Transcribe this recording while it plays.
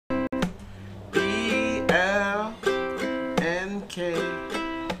K.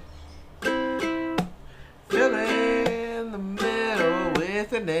 Fill in the middle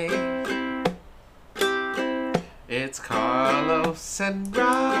with an A. It's Carlos and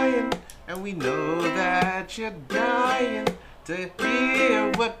Ryan, and we know that you're dying to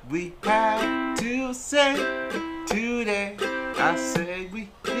hear what we have to say today. I say we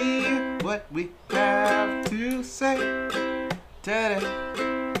hear what we have to say today.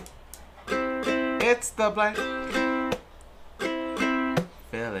 It's the blank.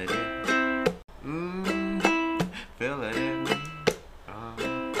 Fill it in. Fill it in.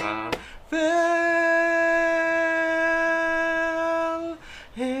 Fill it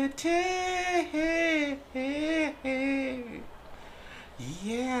in.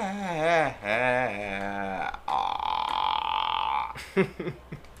 Yeah.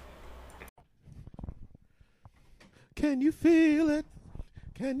 Can you feel it?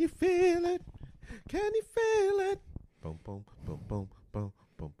 Can you feel it? Can you feel it? Boom, boom, boom, boom, boom,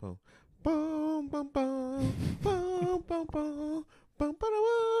 boom, boom. Boom, boom, boom, boom, boom, boom, boom,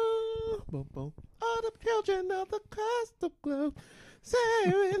 boom, boom. All the children of the coast of globe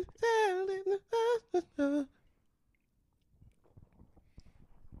sailing, sailing.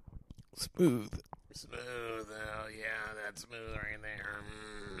 Smooth. Smooth. Oh, yeah, that's smooth right there.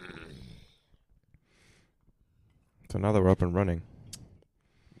 So now that we're up and running.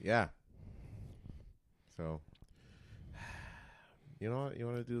 Yeah. So, you know what? You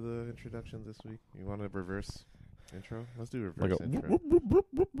want to do the introductions this week? You want to reverse intro? Let's do reverse intro.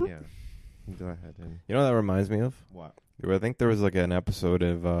 Yeah. Go ahead. And You know what that reminds me of? what? I think there was like an episode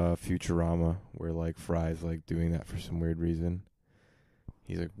of Futurama where like Fry's like doing that for some weird reason.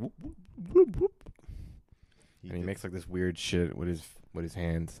 He's like whoop, whoop, whoop, whoop. And he makes like this weird shit with his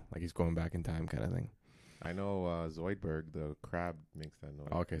hands, like he's going back in time kind of thing. I know Zoidberg, the crab, makes that noise.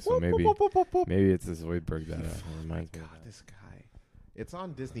 Okay, so maybe it's the Zoidberg that reminds me of that. This guy. It's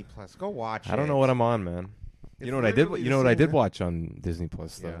on Disney Plus. Go watch it. I don't know what I'm on, man. It's You know what I did? literally You the know what I same did thing. watch on Disney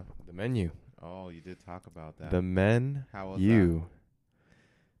Plus though? Yeah. The Menu. Oh, you did talk about that. The Men. How was You.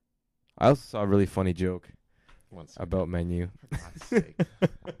 I also saw a really funny joke that? One second. about Menu. For God's sake.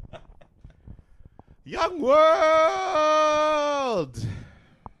 Young World!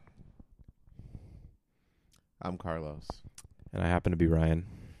 I'm Carlos. And I happen to be Ryan.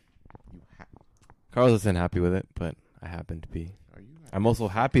 You Carlos isn't happy with it, but I happen to be. Are you? I'm also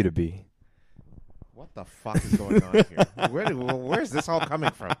happy to be. What the fuck is going on here? Where's this all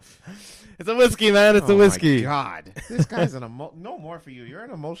coming from? It's a whiskey, man. It's a whiskey. Oh my God, this guy's no more for you. You're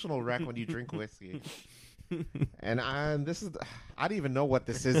an emotional wreck when you drink whiskey. And I don't even know what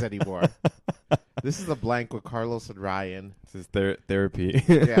this is anymore. This is a blank with Carlos and Ryan. This is therapy.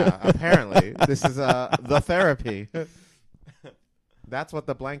 Yeah, apparently this is the therapy. That's what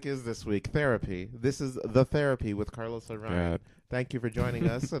the blank is this week. Therapy. This is the therapy with Carlos and Ryan. God. Thank you for joining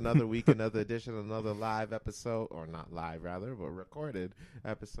us. Another week, another edition, another live episode, or not live rather, but recorded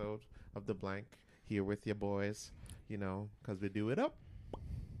episode of the blank. Here with you boys, you know, because we do it up.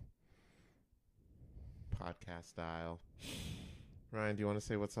 Podcast style. Ryan, do you want to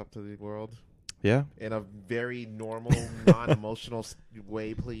say what's up to the world? Yeah. In a very normal, non-emotional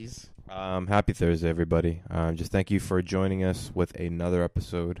way, please. Happy Thursday, everybody. Just thank you for joining us with another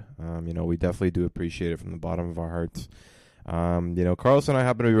episode. We definitely do appreciate it from the bottom of our hearts. Carlos and I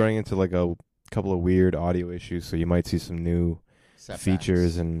happen to be running into like a couple of weird audio issues, so you might see some new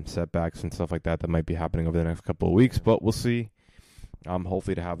features and setbacks and stuff like that might be happening over the next couple of weeks, but we'll see.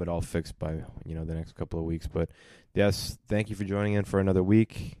 Hopefully to have it all fixed by, the next couple of weeks. But yes, thank you for joining in for another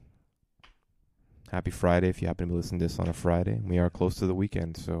week. Happy Friday if you happen to be listening to this on a Friday. We are close to the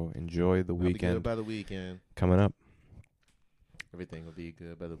weekend, so enjoy the weekend. Be good by the weekend. Coming up. Everything will be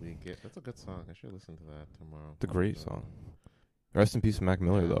good by the weekend. That's a good song. I should listen to that tomorrow. It's a great song. Rest in peace, Mac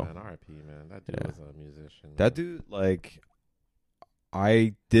Miller, though. Man, R.I.P., man. That dude was a musician. That dude,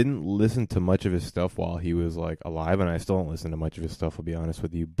 I didn't listen to much of his stuff while he was, alive, and I still don't listen to much of his stuff, I'll be honest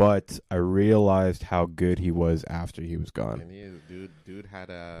with you. But I realized how good he was after he was gone. And dude had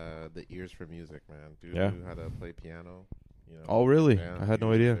the ears for music, man. Dude knew how to play piano. Oh, really? Yeah, I had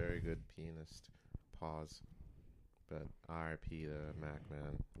no he was idea. a very good pianist. Pause. But R.I.P. to Mac,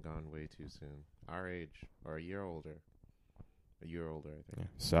 man. Gone way too soon. Our age, or a year older. I think. Yeah.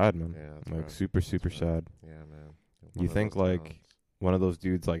 Sad, man. Yeah, that's rough. Super, super sad. Yeah, man. You think, one of those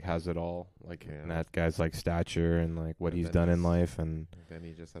dudes, has it all? And that guy's, stature and, what he's done in life. And then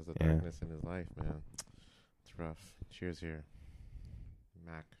he just has the darkness in his life, man. It's rough. Cheers here.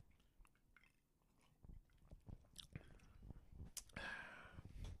 Mac.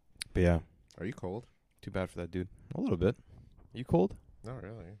 But, yeah. Are you cold? Too bad for that dude. A little bit. You cold? Not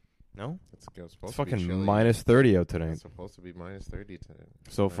really. No? It's supposed It's to be fucking chilly. minus 30 out tonight. It's supposed to be minus 30 today.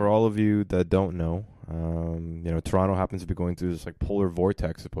 So for all of you that don't know, Toronto happens to be going through this like polar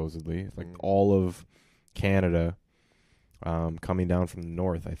vortex supposedly. It's like all of Canada coming down from the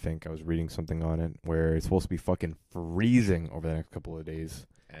north, I think. I was reading something on it where it's supposed to be fucking freezing over the next couple of days.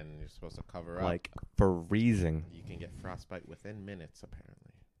 And you're supposed to cover up. Like freezing. You can get frostbite within minutes, apparently.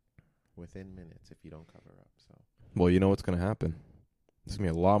 Within minutes if you don't cover up. So. Well, you know what's going to happen. There's going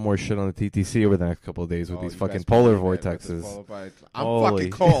to be a lot more shit on the TTC over the next couple of days with these fucking polar vortexes. I'm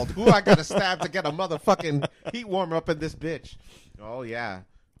fucking cold. Who I got to stab to get a motherfucking heat warmer up in this bitch? Oh, yeah.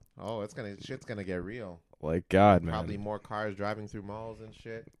 Oh, shit's going to get real. Like, God, man. Probably more cars driving through malls and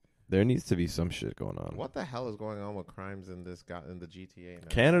shit. There needs to be some shit going on. What the hell is going on with crimes in the GTA now?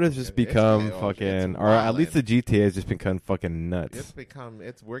 Canada's just become fucking, or at least the GTA has just become fucking nuts.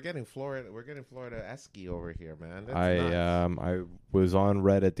 We're getting Florida-esque over here, man. I was on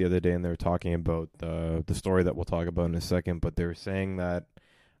Reddit the other day and they were talking about the story that we'll talk about in a second, but they were saying that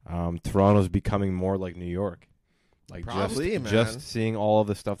Toronto's becoming more like New York. Like probably, just seeing all of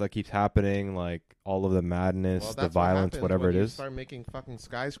the stuff that keeps happening, like all of the madness, the violence, whatever it is. Start making fucking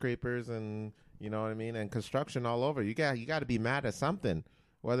skyscrapers and you know what I mean, and construction all over. You got to be mad at something,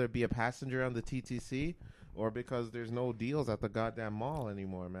 whether it be a passenger on the TTC or because there's no deals at the goddamn mall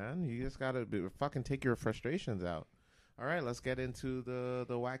anymore, man. You just got to fucking take your frustrations out. All right, let's get into the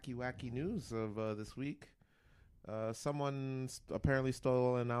wacky news of this week. Someone apparently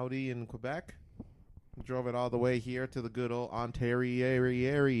stole an Audi in Quebec. Drove it all the way here to the good old Ontario.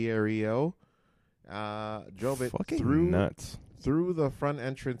 Drove it through the front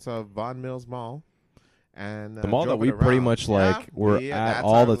entrance of Vaughan Mills Mall. And the mall that we pretty much were at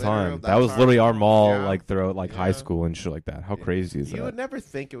all the time. That was literally our mall like throughout like high school and shit like that. How crazy is that? You would never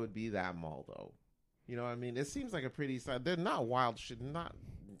think it would be that mall though. You know what I mean? It seems like a pretty they're not wild shit.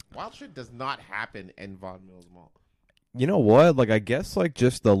 Wild shit does not happen in Vaughan Mills Mall. You know what? Like, I guess, like,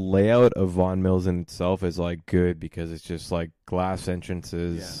 just the layout of Vaughan Mills in itself is, like, good because it's just, like, glass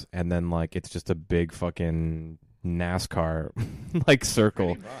entrances and then, like, it's just a big fucking NASCAR, like,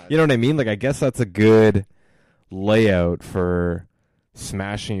 circle. You know what I mean? Like, I guess that's a good layout for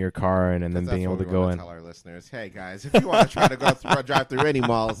smashing your car in and then being able to go in. Tell our listeners, hey, guys, if you want to try to drive through any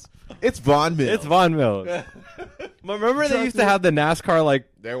malls, it's Vaughan Mills. It's Vaughan Mills. Remember they used to have the NASCAR, like,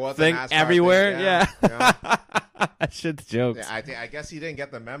 there was thing NASCAR everywhere? Thing, yeah. That shit's jokes. Yeah, I guess he didn't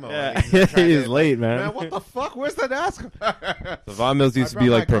get the memo. Yeah. He's late, man. Man, what the fuck? Where's the NASCAR? So Vaughan Mills used to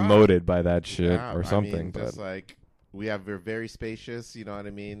be like promoted by that shit or something. I mean, just like we're very spacious, you know what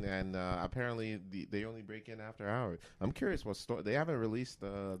I mean? And apparently they only break in after hours. I'm curious what store they haven't released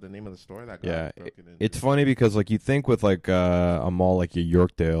the name of the store that got broken into. It's funny because like you think with like a mall like a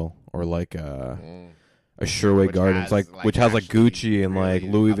Yorkdale or like a Sherway Gardens, which has like Gucci and like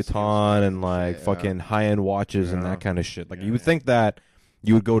Louis Vuitton and like fucking high-end watches and that kind of shit. Like you would think that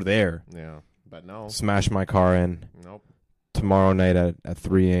you would go there. Yeah, but no. Smash my car in. Nope. Tomorrow night at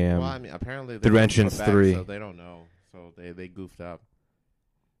 3 a.m. Well, I mean, apparently through entrance 3. So they don't know. So they goofed up.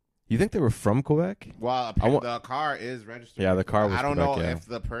 You think they were from Quebec? Well, apparently the car is registered. Yeah, the car was I don't Quebec, know if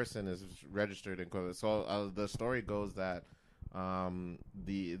the person is registered in Quebec. So the story goes that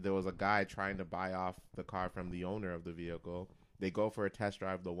there was a guy trying to buy off the car from the owner of the vehicle. They go for a test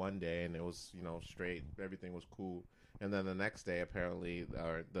drive the one day and it was straight, everything was cool, and then the next day apparently,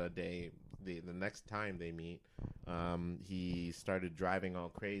 or the next time they meet, he started driving all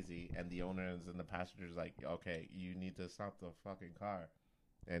crazy and the owners and the passengers like, okay, you need to stop the fucking car,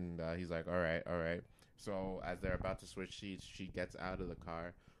 and he's like, all right. So as they're about to switch seats, she gets out of the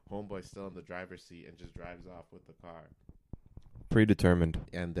car, homeboy's still in the driver's seat and just drives off with the car. Predetermined.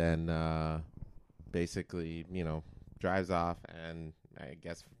 And then basically, drives off and I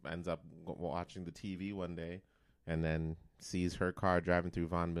guess ends up watching the TV one day and then sees her car driving through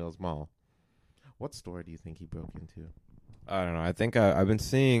Vaughan Mills Mall. What store do you think he broke into? I don't know. I think I've been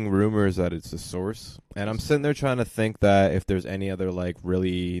seeing rumors that it's a Source. And I'm sitting there trying to think that if there's any other like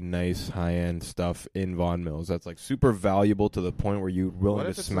really nice high-end stuff in Vaughan Mills that's like super valuable to the point where you're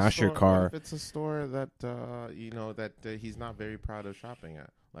willing to smash your car. What if it's a store that, that he's not very proud of shopping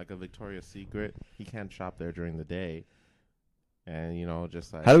at? Like a Victoria's Secret. He can't shop there during the day. And,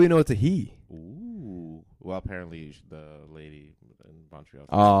 just like... How do we know it's a he? Ooh. Well, apparently the lady in Montreal.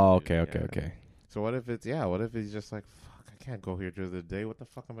 Oh, okay. So what if he's just like, fuck, I can't go here during the day. What the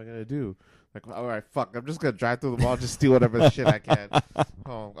fuck am I going to do? Like, all right, fuck, I'm just going to drive through the mall, just steal whatever shit I can.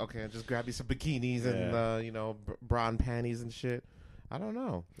 Oh, okay, just grab me some bikinis and, bra and panties and shit. I don't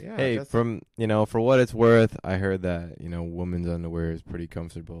know. Yeah. Hey, for what it's worth, I heard that, women's underwear is pretty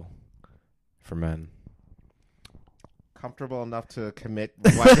comfortable for men. comfortable enough to commit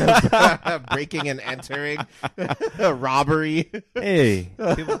breaking and entering, robbery. Hey,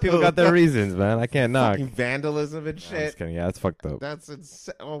 people got their reasons, man. I can't knock. Fucking vandalism and No, I'm shit. just kidding. Yeah, that's fucked up. That's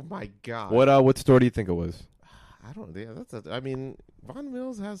insane. Oh my god. What store do you think it was? I don't. Yeah, I mean, Vaughan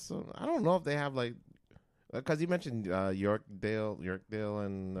Mills has some. I don't know if they have like, because you mentioned Yorkdale,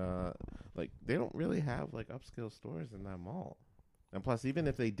 and like they don't really have like upscale stores in that mall. And plus, even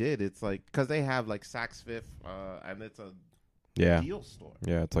if they did, it's like because they have like Saks Fifth, and it's a deal store.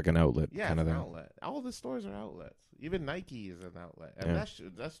 Yeah, it's like an outlet. Yeah, kind it's of an thing. outlet. All the stores are outlets. Even Nike is an outlet, and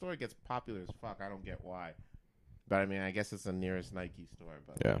that store gets popular as fuck. I don't get why, but I mean, I guess it's the nearest Nike store.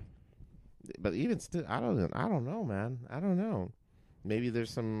 But yeah, but even still, I don't know, man. I don't know. Maybe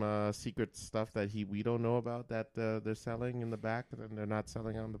there's some secret stuff that we don't know about that they're selling in the back and they're not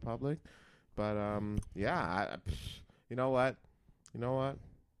selling on the public. But yeah, you know what?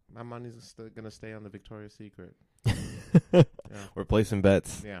 My money's going to stay on the Victoria's Secret. Yeah. We're placing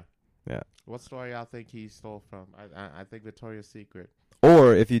bets. Yeah. Yeah. What store y'all think he stole from? I think Victoria's Secret.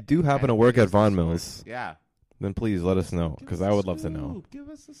 Or if you do happen to work at Vaughan Mills, yeah, then please let us know because I would love to know. Give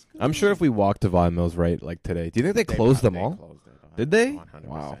us a scoop. I'm sure if we walked to Vaughan Mills right like today, do you think they closed them all? Closed it, Did they? 100%.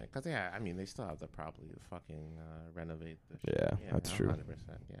 Wow. Because I mean, they still have to probably fucking renovate the shit. Yeah, that's true. 100%.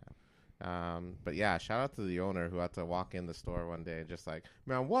 Yeah. But yeah, shout out to the owner who had to walk in the store one day and just like,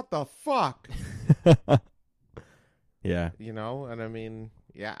 man, what the fuck? Yeah. You know, and I mean,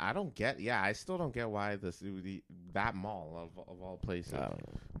 yeah, I still don't get why that mall of all places,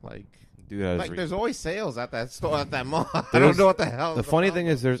 like, dude, like there's always sales at that store at that mall. I don't know what the hell. The funny thing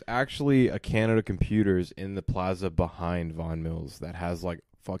is, there's actually a Canada Computers in the plaza behind Vaughan Mills that has like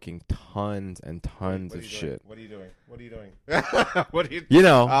fucking tons and tons of shit. What are you doing? What are you doing? What are you? You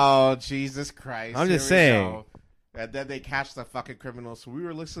know. Oh, Jesus Christ! I'm just saying. Go. And then they catch the fucking criminals. So we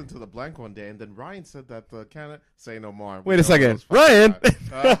were listening to the blank one day, and then Ryan said that the Canada say no more. Wait a second, Ryan.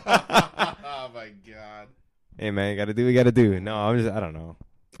 Oh my god. Hey man, you gotta do what you gotta do. No, I don't know.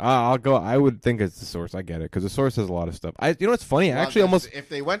 I'll go. I would think it's the source. I get it because the source has a lot of stuff. You know what's funny? Well, actually, almost if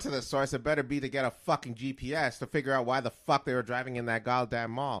they went to the source, it better be to get a fucking GPS to figure out why the fuck they were driving in that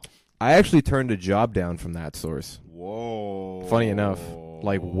goddamn mall. I actually turned a job down from that source. Whoa. Funny enough,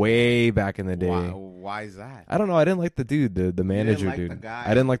 like way back in the day. Why is that? I don't know. I didn't like the dude, the manager like dude. the guy? I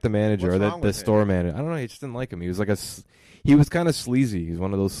didn't like the manager What's or wrong the with store him? manager. I don't know. He just didn't like him. He was like he was kind of sleazy. He's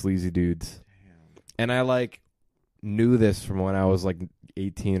one of those sleazy dudes. Damn. And I like knew this from when I was like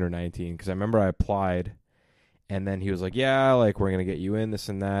 18 or 19 because I remember I applied, and then he was like, "Yeah, like we're gonna get you in this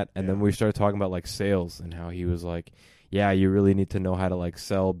and that," and then we started talking about like sales and how he was like, "Yeah, you really need to know how to like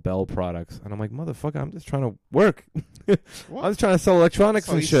sell Bell products," and I'm like, "Motherfucker, I'm just trying to work. I'm just trying to sell electronics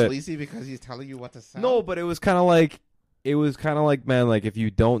So and he's shit." sleazy because he's telling you what to sell? No, but it was kind of like, man, like if you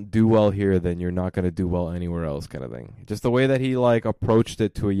don't do well here, then you're not going to do well anywhere else kind of thing. Just the way that he like approached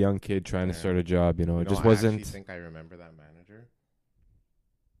it to a young kid trying to start a job, you know, it just wasn't. I actually think I remember that manager.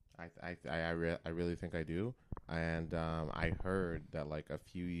 I really think I do. And I heard that like a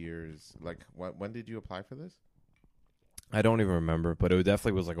few years, like when did you apply for this? I don't even remember, but it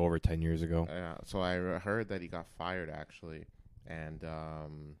definitely was like over 10 years ago. Yeah, so I heard that he got fired actually, and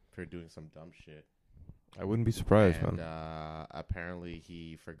for doing some dumb shit. I wouldn't be surprised, and, man. apparently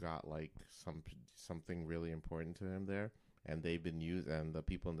he forgot like something really important to him there, and they've been and the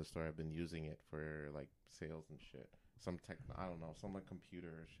people in the store have been using it for like sales and shit. I don't know, some like computer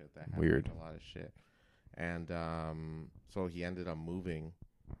or shit that had Weird. like, a lot of shit. And so he ended up moving,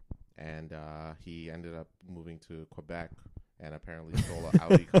 and he ended up moving to Quebec, and apparently stole an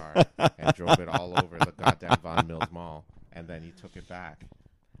Audi car and drove it all over the goddamn Vaughan Mills Mall, and then he took it back.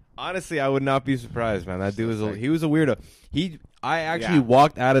 Honestly, I would not be surprised, man. That dude was he was a weirdo. I actually Yeah.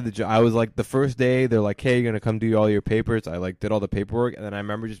 walked out of the job. I was like, the first day, they're like, "Hey, you're gonna come do all your papers." I like did all the paperwork, and then I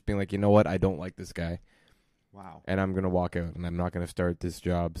remember just being like, "You know what? I don't like this guy." Wow. And I'm going to walk out, and I'm not going to start this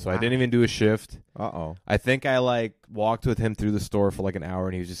job. So I Wow. didn't even do a shift. Uh-oh. I think I, like, walked with him through the store for, like, an hour,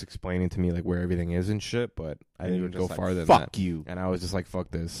 and he was just explaining to me, like, where everything is and shit, but I And you didn't were go just farther like, than fuck that. you. And I was just like,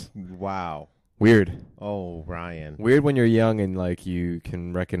 fuck this. Wow. Weird. Oh, Ryan. Weird when you're young and, like, you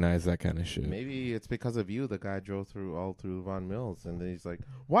can recognize that kind of shit. Maybe it's because of you the guy drove all through Vaughan Mills, and then he's like,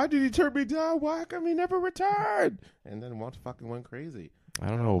 why did he turn me down? Why come he never returned? And then fucking went crazy. I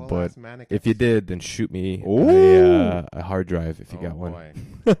don't know, but manic if you episode. did, then shoot me a hard drive if you got one.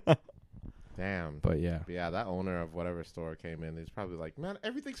 Boy. Damn. But yeah. But yeah, that owner of whatever store came in, he's probably like, man,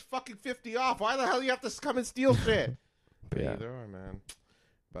 everything's fucking 50 off. Why the hell you have to come and steal shit? But Yeah. either or, man.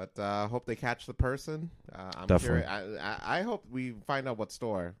 But hope they catch the person. I'm Definitely. curious. I hope we find out what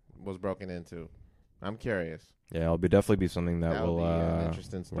store was broken into. I'm curious. Yeah, it'll definitely be something that That'll will be an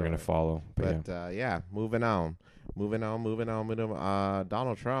interesting we're gonna story. follow. But But yeah, moving on. Moving on.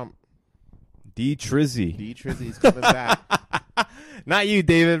 Donald Trump. D Trizzy. D Trizzy's coming back. Not you,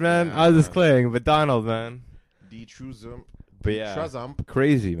 David, man. Yeah, I was just playing, but Donald, man. D Truzump. But yeah, Truzump.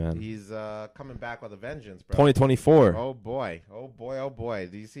 crazy, man. He's coming back with a vengeance, bro. 2024. Oh boy.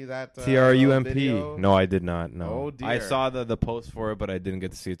 Do you see that? TRUMP. Video? No, I did not. No. Oh, dear. I saw the post for it, but I didn't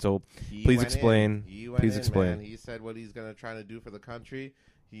get to see it. So He please went explain. in. He went Please in, explain. Man. He said what he's gonna try to do for the country.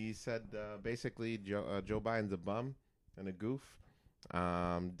 He said basically Joe Biden's a bum and a goof.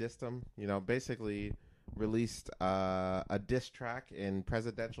 Dissed him. Basically released a diss track in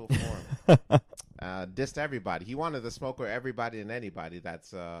presidential form. Dissed everybody. He wanted to smoke with everybody and anybody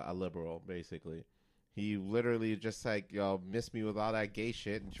that's a liberal, basically. He literally just like, miss me with all that gay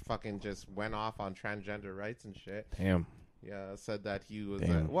shit and fucking just went off on transgender rights and shit. Damn. Yeah, said that he was,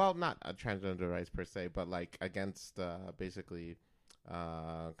 not a transgender rights per se, but like against basically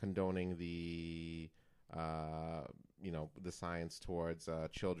condoning the the science towards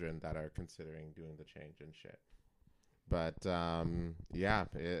children that are considering doing the change and shit. But a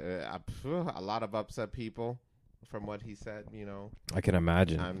lot of upset people from what he said. I can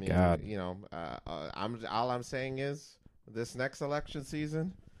imagine. I mean, God. all I'm saying is this next election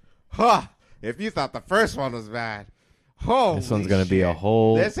season, if you thought the first one was bad, This one's gonna be a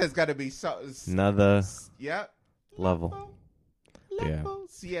whole. This is gonna be another. Yep. Level. Yeah.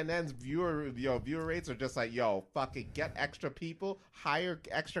 CNN's viewer rates are just like, fucking get extra people, hire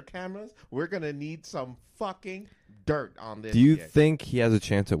extra cameras. We're gonna need some fucking dirt on this. Do you shit. think he has a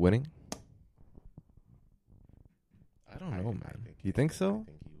chance at winning? I don't know, man. You think so? I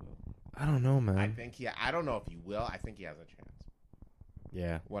think he will. I don't know, man. I don't know if he will. I think he has a chance.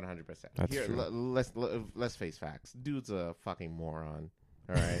 Yeah, 100%. That's Here, true. let's face facts. Dude's a fucking moron.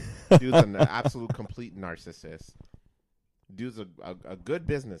 All right, dude's an absolute complete narcissist. Dude's a good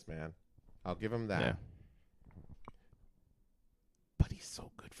businessman. I'll give him that. Yeah. But he's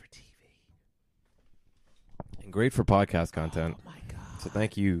so good for TV. And great for podcast content. Oh my god. So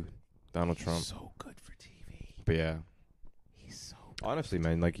thank you, Donald He's Trump. so good for TV. But yeah. He's so good. Honestly,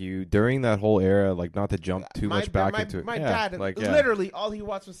 man, like during that whole era, like not to jump too much back into it. My dad, literally, all he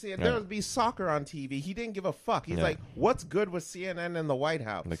watched was CNN. There would be soccer on TV. He didn't give a fuck. He's like, what's good with CNN and the White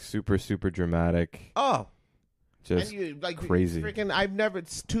House? Like super, super dramatic. Oh. Just crazy. Freaking, I've never,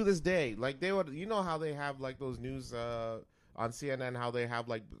 to this day, like they would, how they have like those news on CNN, how they have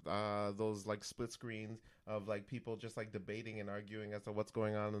like those like split screens of like people just like debating and arguing as to what's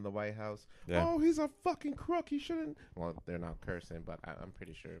going on in the White House. Yeah. Oh, he's a fucking crook. He shouldn't. Well, they're not cursing, but I'm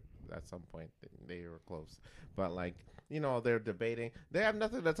pretty sure at some point they were close. But like, they're debating. They have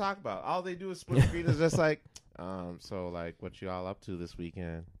nothing to talk about. All they do is split screen is just like, so like, what you all up to this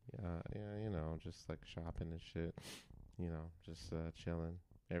weekend? Just like shopping and shit. Just chilling.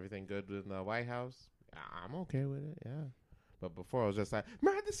 Everything good in the White House? I'm okay with it. Yeah. But before I was just like,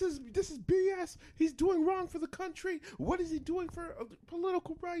 man, this is BS. He's doing wrong for the country. What is he doing for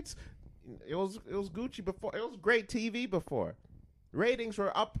political rights? It was Gucci before. It was great TV before. Ratings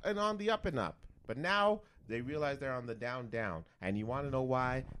were up and on the up and up. But now they realize they're on the down. And you want to know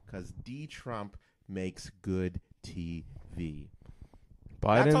why? Because D. Trump makes good TV.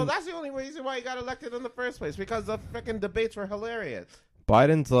 Biden. That's the only reason why he got elected in the first place. Because the freaking debates were hilarious.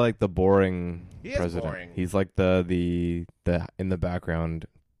 Biden's like the boring president. Is boring. He's like the in the background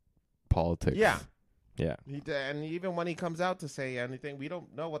politics. Yeah. Yeah. And even when he comes out to say anything, we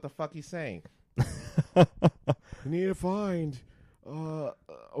don't know what the fuck he's saying. We need to find a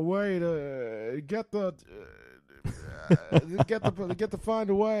way to get the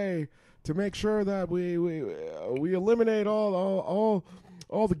find a way to make sure that we eliminate all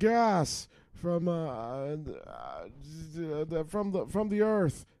the gas from the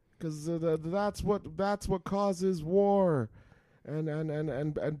earth, because that's what causes war and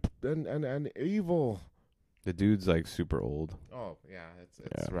evil. The dude's like super old. Oh yeah,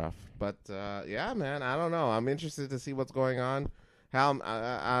 it's rough. But yeah, man, I don't know. I'm interested to see what's going on. How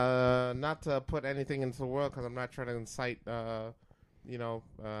not to put anything into the world because I'm not trying to incite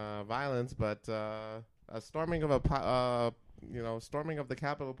violence, but a storming of storming of the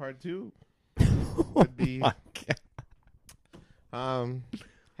Capitol Part 2 would be.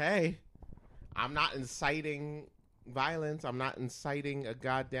 Hey, I'm not inciting violence. I'm not inciting a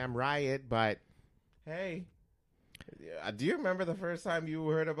goddamn riot, but hey, do you remember the first time you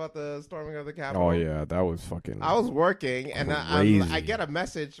heard about the storming of the Capitol? Oh yeah, that was fucking. I was working, and I get a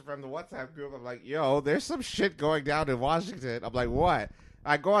message from the WhatsApp group. I'm like, yo, there's some shit going down in Washington. I'm like, what?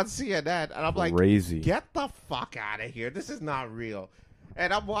 I go on CNN, and I'm like, crazy. Get the fuck out of here. This is not real.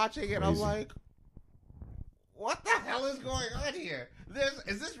 And I'm watching it, I'm like, what the hell is going on here?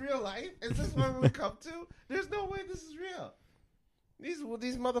 Is this real life? Is this what we come to? There's no way this is real.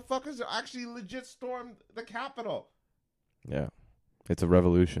 These motherfuckers are actually legit stormed the Capitol. Yeah. It's a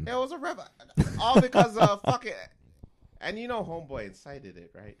revolution. It was a all because of fucking. And you know, homeboy incited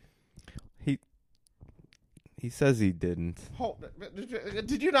it, right? He says he didn't.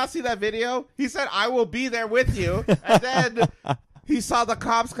 Did you not see that video? He said, "I will be there with you," and then he saw the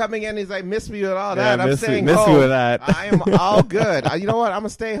cops coming in. He's like, "Miss me with all that." I'm staying home. Miss me with that. I am all good. You know what? I'm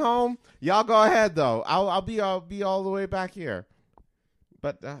gonna stay home. Y'all go ahead though. I'll be all the way back here.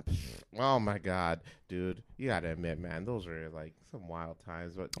 But oh my god, dude, you gotta admit, man, those are like some wild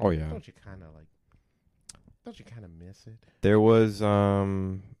times. But oh yeah, don't you kind of miss it? There was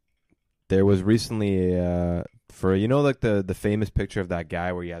recently for like the famous picture of that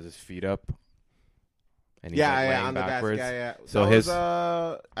guy where he has his feet up and he's laying on backwards. The desk, yeah. So his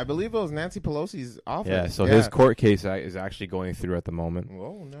I believe it was Nancy Pelosi's office. Yeah, so his court case is actually going through at the moment.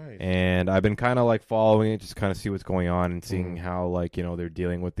 Oh, nice. And I've been kind of like following it, just kind of see what's going on and seeing how they're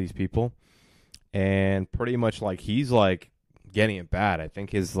dealing with these people. And pretty much like he's like getting it bad. I think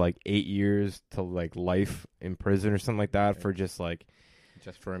his like 8 years to like life in prison or something like that for just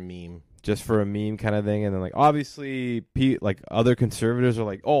for a meme kind of thing. And then like obviously like other conservatives are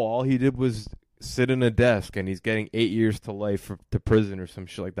like, oh, all he did was sit in a desk and he's getting 8 years to life to prison or some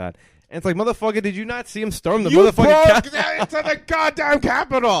shit like that. And it's like, motherfucker, did you not see him storm the motherfucking into the goddamn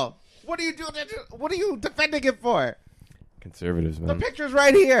Capitol? What are you doing? What are you defending it for? Conservatives, man. The picture's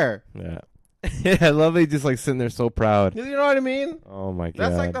right here. Yeah. Yeah, I love it. Just like sitting there so proud. You know what I mean? Oh my god.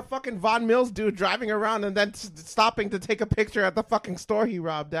 That's like the fucking Vaughan Mills dude driving around and then stopping to take a picture at the fucking store he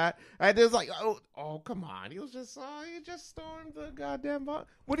robbed at. And it was like, oh, come on. He just stormed the goddamn Vaughan.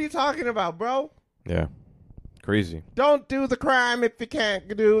 What are you talking about, bro? Yeah. Crazy. Don't do the crime if you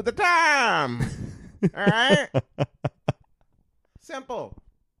can't do the time. All right? Simple.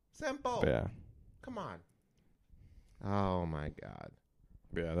 Yeah. Come on. Oh my god.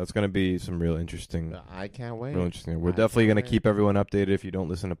 Yeah, that's going to be some real interesting. I can't wait. Real interesting. We're definitely going to keep everyone updated. If you don't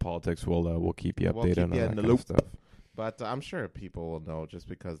listen to politics, we'll keep you updated on that kind of stuff. But I'm sure people will know just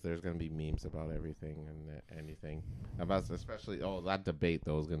because there's going to be memes about everything and anything. Especially, that debate,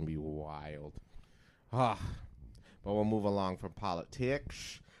 though, is going to be wild. But we'll move along from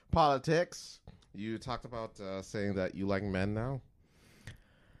politics. You talked about saying that you like men now?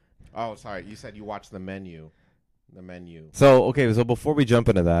 Oh, sorry. You said you watched The Menu. So before we jump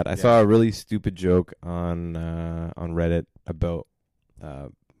into that, I saw a really stupid joke on Reddit about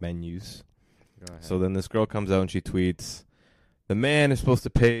menus. Go ahead. So then this girl comes out and she tweets, "The man is supposed to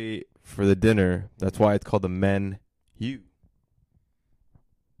pay for the dinner. That's why it's called the men you."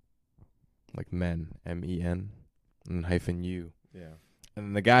 Like men, MEN, and hyphen U. Yeah. And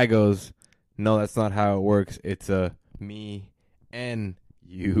then the guy goes, "No, that's not how it works. It's a me and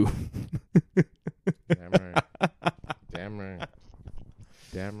you."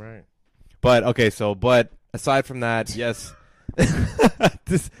 Damn right. But aside from that, yes,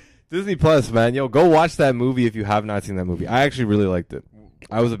 Disney Plus, man, go watch that movie if you have not seen that movie. I actually really liked it.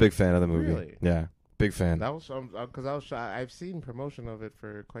 I was a big fan of the movie. Really? Yeah, big fan. That was because I've seen promotion of it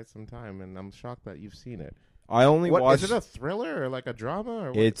for quite some time, and I'm shocked that you've seen it. I only watched. Is it a thriller or like a drama? Or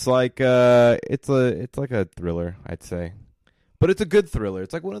what? It's like it's like a thriller, I'd say, but it's a good thriller.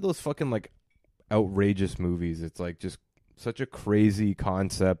 It's like one of those fucking like outrageous movies. It's like just such a crazy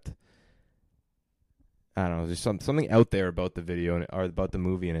concept. I don't know, there's something out there about the video or about the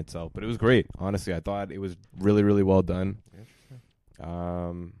movie in itself, but it was great. Honestly, I thought it was really, really well done.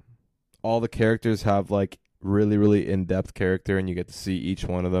 All the characters have like really, really in-depth character, and you get to see each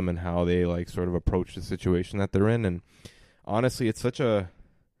one of them and how they like sort of approach the situation that they're in. And honestly, it's such a,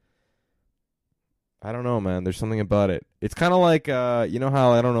 I don't know, man. There's something about it. It's kind of like, you know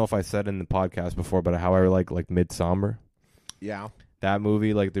how, I don't know if I said in the podcast before, but how I like Midsommar. Yeah. That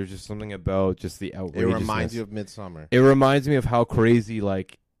movie, like, there's just something about just the outrageousness. It reminds you of Midsommar. It reminds me of how crazy,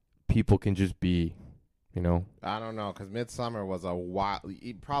 like, people can just be, you know? I don't know, because Midsommar was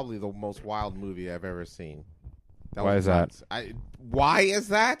probably the most wild movie I've ever seen. Why is that? Why is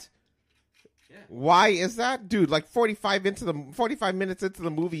that? Yeah. Why is that? Dude, like 45 minutes into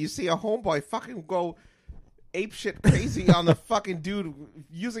the movie, you see a homeboy fucking go apeshit crazy on the fucking dude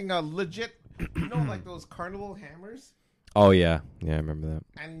using a legit, like those carnival hammers? Oh, yeah. Yeah, I remember that.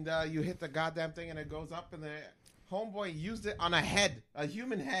 And you hit the goddamn thing and it goes up, and the homeboy used it on a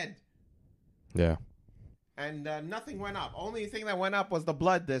human head. Yeah. And nothing went up. Only thing that went up was the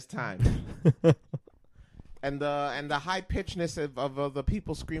blood this time. and the high pitchedness of the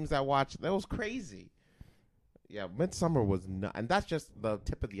people screams that watch. That was crazy. Yeah, Midsummer was not, and that's just the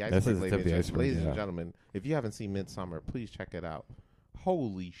tip of the This iceberg, is the tip of the iceberg, ladies yeah. and gentlemen. If you haven't seen Midsummer, please check it out.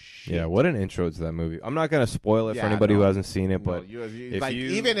 Holy shit! Yeah, what an intro to that movie. I'm not gonna spoil it for Yeah, anybody no. who hasn't seen it, No, but if like you-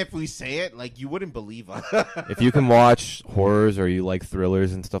 even if we say it, like you wouldn't believe us. if you can watch horrors or you like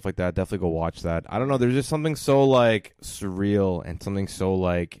thrillers and stuff like that, definitely go watch that. I don't know, there's just something so like surreal and something so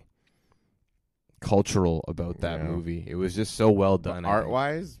like cultural about that movie. It was just so well done. Art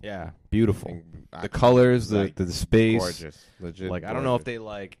wise, yeah, beautiful. The colors, the space, gorgeous, legit. like I don't know if they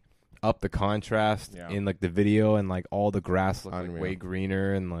like up the contrast in like the video and like all the grass looked like way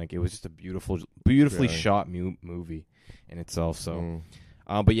greener and like it was just a beautifully shot movie in itself. So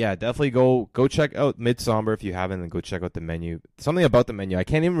but yeah, definitely go check out Midsommar if you haven't, and go check out the menu. Something about the menu, I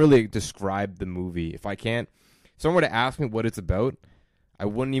can't even really describe the movie. If someone were to ask me what it's about, I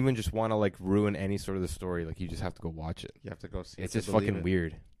wouldn't even just want to like ruin any sort of the story. Like you just have to go watch it. You have to go see it. It's just fucking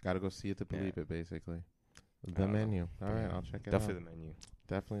weird. Gotta go see it to believe it, basically. The menu. All right, I'll check it Definitely out. the menu.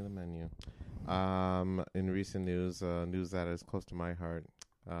 Definitely the menu. In recent news, news that is close to my heart,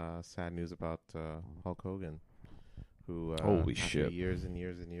 sad news about Hulk Hogan, who Holy after shit. years and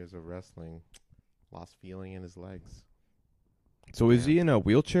years and years of wrestling, lost feeling in his legs. So is he in a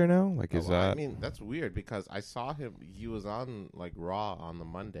wheelchair now? Like, is that? I mean, that's weird because I saw him. He was on like Raw on the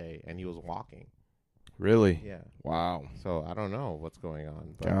Monday, and he was walking. Really? Yeah. Wow. So I don't know what's going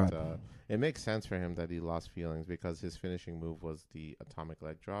on, but it makes sense for him that he lost feelings because his finishing move was the atomic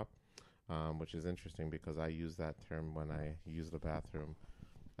leg drop, which is interesting because I use that term when I use the bathroom.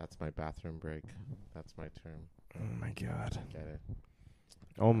 That's my bathroom break. That's my term. Oh my god. Get it?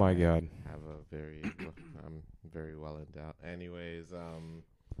 Oh my god. Have a very, I'm very well endowed. Anyways,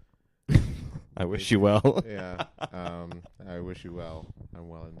 I wish you well. yeah, I wish you well. I'm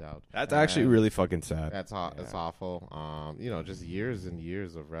well endowed. That's actually really fucking sad. That's It's awful. Just years and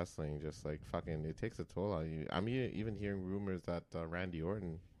years of wrestling, just like fucking, it takes a toll on you. I'm even hearing rumors that Randy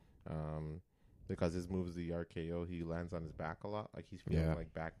Orton, because his moves the RKO, he lands on his back a lot. Like he's feeling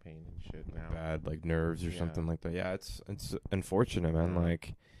like back pain and shit now. Bad, like nerves or Yeah. something like that. Yeah, it's unfortunate, man.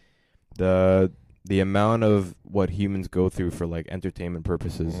 Like the amount of what humans go through for like entertainment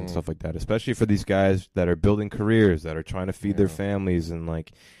purposes and stuff like that, especially for these guys that are building careers, that are trying to feed their families and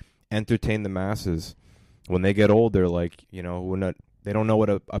like entertain the masses. When they get old, they're like, they don't know what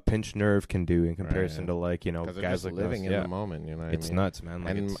a pinched nerve can do in comparison to like, guys just like living us. in the moment. You know, what it's I mean? nuts, man.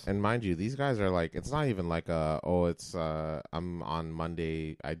 Like and mind you, these guys are like, it's not even like I'm on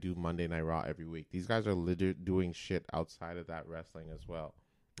Monday. I do Monday Night Raw every week. These guys are legit doing shit outside of that wrestling as well.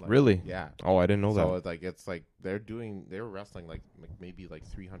 Like, really? Yeah. Oh, I didn't know that. So it's like they're wrestling like maybe like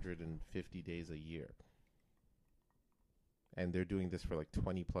 350 days a year, and they're doing this for like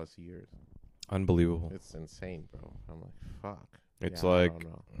 20 plus years. Unbelievable. It's insane, bro. I'm like, fuck. It's I like don't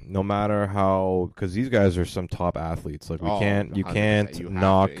know. no matter how, because these guys are some top athletes. Like you 100%. can't You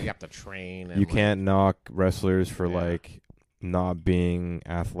knock. have to train. And You can't knock wrestlers for like not being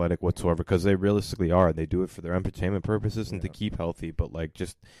athletic whatsoever, because they realistically are. They do it for their entertainment purposes and to keep healthy, but like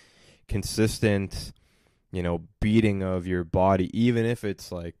just consistent, beating of your body, even if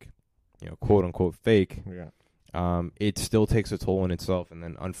it's like, quote unquote fake. Yeah. It still takes a toll on itself. And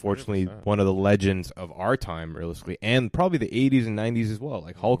then unfortunately 100%. one of the legends of our time, realistically, and probably the 80s and 90s as well,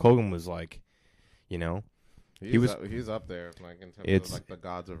 like Hulk Hogan was like, He's up there, like in terms of like the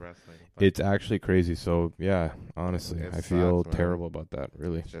gods of wrestling. Like, it's actually crazy. So yeah, honestly, It I feel sucks, man. terrible about that.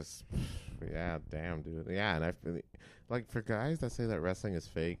 Really, just damn, dude. Yeah, and I feel like for guys that say that wrestling is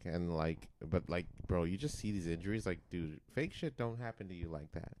fake and like, but like, bro, you just see these injuries. Like, dude, fake shit don't happen to you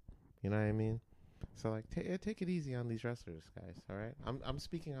like that. You know what I mean? So like, take it easy on these wrestlers, guys. All right, I'm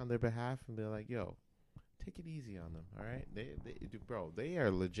speaking on their behalf and be like, yo, take it easy on them. All right, they are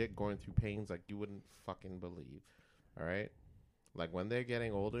legit going through pains like you wouldn't fucking believe. All right, like when they're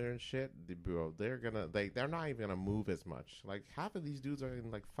getting older and shit, they're not even gonna move as much. Like half of these dudes are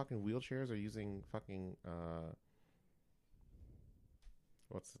in like fucking wheelchairs or using fucking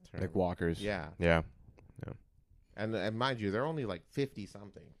what's the term? like walkers. Yeah. And mind you, they're only like 50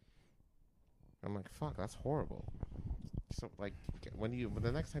 something. I'm like, fuck, that's horrible. So like, when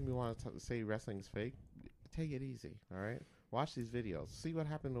the next time you want to say wrestling is fake, take it easy. All right, watch these videos. See what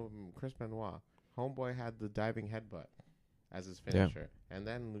happened to Chris Benoit. Homeboy had the diving headbutt as his finisher, and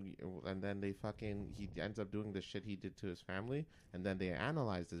then he ends up doing the shit he did to his family, and then they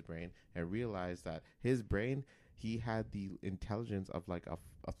analyzed his brain and realized that his brain, he had the intelligence of like a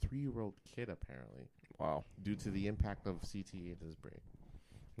 3-year-old kid apparently. Wow. Due to the impact of CTE in his brain.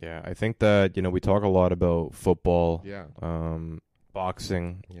 Yeah, I think that we talk a lot about football,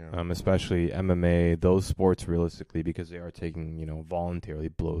 boxing, especially MMA, those sports realistically, because they are taking voluntarily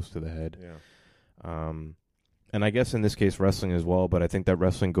blows to the head. Yeah. and I guess in this case wrestling as well, but I think that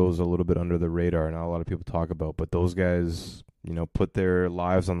wrestling goes a little bit under the radar, not a lot of people talk about. But those guys, you know, put their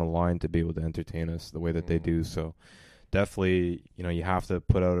lives on the line to be able to entertain us the way that they do. So definitely, you know, you have to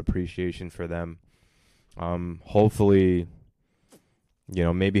put out appreciation for them. Hopefully, you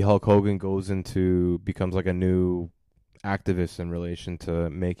know, maybe Hulk Hogan becomes like a new activist in relation to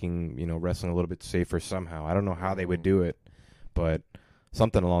making, you know, wrestling a little bit safer somehow. I don't know how they would do it, but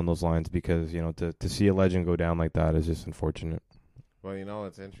something along those lines, because, you know, to see a legend go down like that is just unfortunate. Well, you know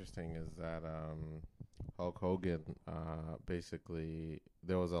what's interesting is that Hulk Hogan, basically,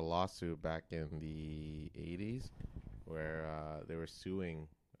 there was a lawsuit back in the 80s where they were suing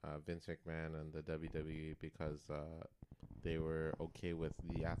Vince McMahon and the WWE because they were okay with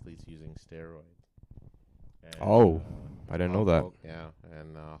the athletes using steroids. And, I didn't know that.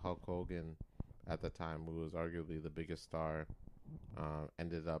 And Hulk Hogan, at the time, who was arguably the biggest star,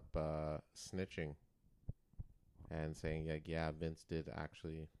 ended up snitching and saying, yeah, Vince did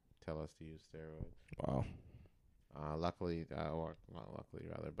actually tell us to use steroids. Wow. Luckily, or not luckily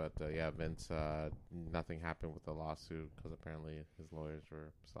rather, but yeah, Vince, nothing happened with the lawsuit because apparently his lawyers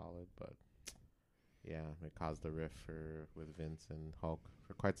were solid. But yeah, it caused a rift with Vince and Hulk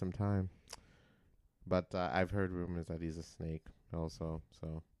for quite some time. But I've heard rumors that he's a snake also.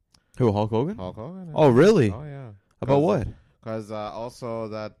 So Who, Hulk Hogan? Hulk Hogan. Oh, really? Oh, yeah. About what? Because also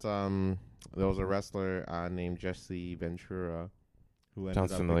that there was a wrestler named Jesse Ventura who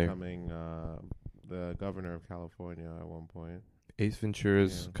ended up becoming the governor of California at one point. Ace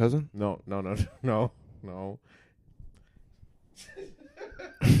Ventura's cousin? No.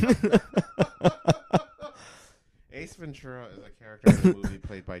 Ace Ventura is a character in the movie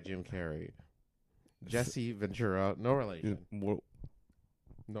played by Jim Carrey. Jesse Ventura, no relation.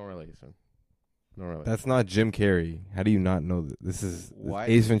 No relation. That's not Jim Carrey. How do you not know that? This what?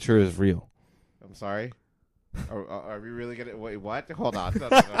 Ace Ventura is real. I'm sorry. Are we really gonna wait? What? Hold on. No.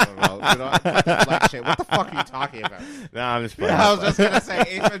 You know, like shit. What the fuck are you talking about? Nah, I'm just playing. I was just gonna say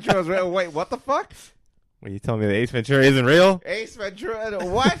Ace Ventura is real. Wait, what the fuck? Are you telling me that Ace Ventura isn't real? Ace Ventura?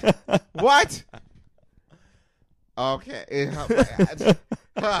 What? What? Okay.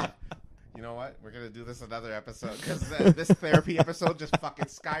 You know what? We're gonna do this another episode because this therapy episode just fucking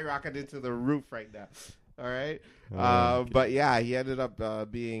skyrocketed to the roof right now. All right. But yeah, he ended up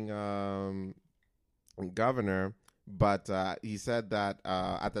being governor. But he said that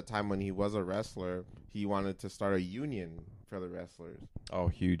at the time when he was a wrestler, he wanted to start a union for the wrestlers. Oh,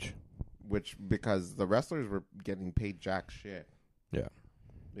 huge. Because the wrestlers were getting paid jack shit. Yeah.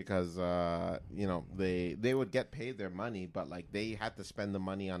 Because you know, they would get paid their money, but like they had to spend the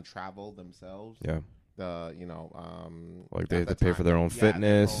money on travel themselves. Yeah. Like they had to pay for their own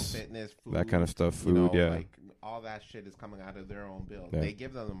fitness, food, that kind of stuff. Food, like all that shit is coming out of their own bill. Yeah. They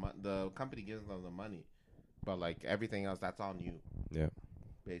give them the company gives them the money, but like everything else, that's on you. Yeah.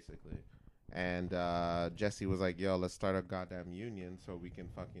 Basically. And Jesse was like, "Yo, let's start a goddamn union so we can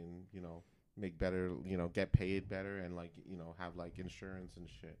fucking, you know, make better, you know, get paid better and like, you know, have like insurance and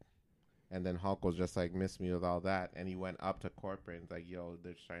shit." And then Hulk was just like, "Miss me with all that," and he went up to corporate and was like, "Yo,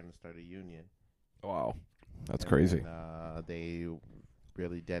 they're trying to start a union." Wow, that's crazy. And, they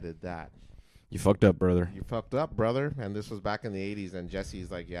really did that. You fucked up, brother. You fucked up, brother. And this was back in the 80s, and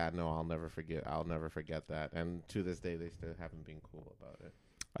Jesse's like, "Yeah, no, I'll never forget that." And to this day, they still haven't been cool about it.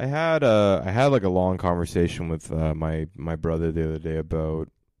 I had like a long conversation with my brother the other day about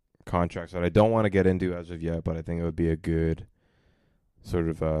contracts that I don't want to get into as of yet, but I think it would be a good sort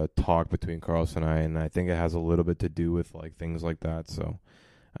of talk between Carlos and I think it has a little bit to do with like things like that. So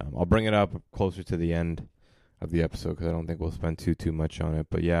I'll bring it up closer to the end of the episode because I don't think we'll spend too much on it.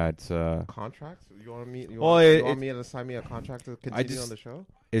 But yeah, it's contracts. You want me? You want me to sign me a contract to continue on the show?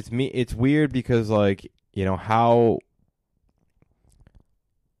 It's weird because like, you know, how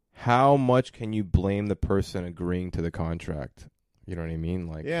much can you blame the person agreeing to the contract? You know what I mean?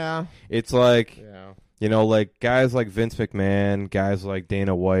 Like, yeah, it's like, you know, like guys like Vince McMahon, guys like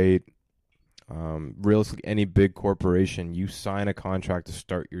Dana White, realistically any big corporation, you sign a contract to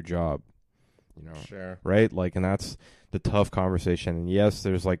start your job, you know, sure, right? Like, and that's the tough conversation. And yes,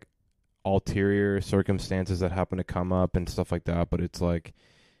 there's like ulterior circumstances that happen to come up and stuff like that, but it's like,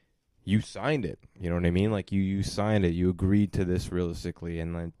 you signed it, you know what I mean? Like you signed it, you agreed to this realistically,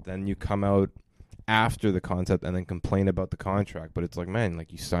 and then you come out after the concept and then complain about the contract. But it's like, man,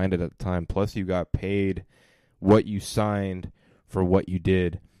 like you signed it at the time, plus you got paid what you signed for what you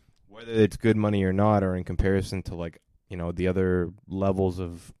did, whether it's good money or not, or in comparison to like, you know, the other levels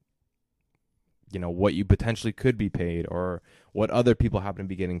of, you know, what you potentially could be paid or what other people happen to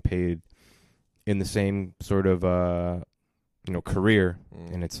be getting paid in the same sort of career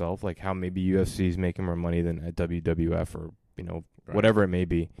in itself. Like how maybe UFC is making more money than at WWF or whatever it may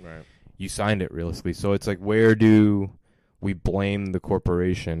be. Right. You signed it realistically, so it's like where do we blame the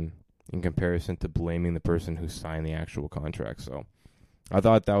corporation in comparison to blaming the person who signed the actual contract? So I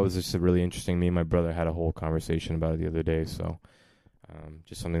thought that was just a really interesting. Me and my brother had a whole conversation about it the other day. So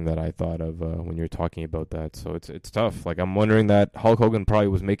just something that I thought of when you were talking about that. So it's tough. Like I'm wondering that Hulk Hogan probably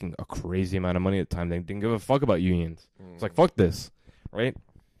was making a crazy amount of money at the time. They didn't give a fuck about unions. It's like fuck this, right?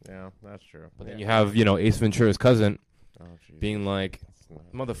 Yeah, that's true. But then you have Ace Ventura's cousin being like,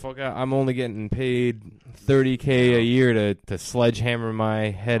 not... motherfucker, I'm only getting paid $30K a year to sledgehammer my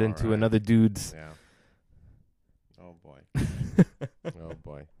head into another dude's. Yeah. Oh boy. Oh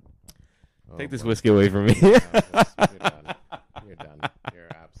boy. Take this whiskey away from me. You're done. You're done. You're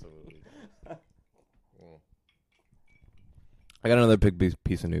absolutely done. I got another big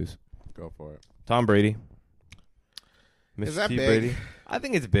piece of news. Go for it. Tom Brady. Mr. Is that T. big? Brady. I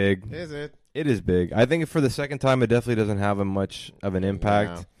think it's big. Is it? It is big. I think for the second time, it definitely doesn't have much of an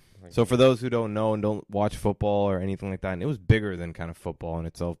impact. Yeah. So for those who don't know and don't watch football or anything like that, and it was bigger than kind of football in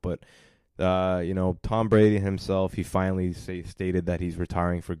itself, but Tom Brady himself, he finally stated that he's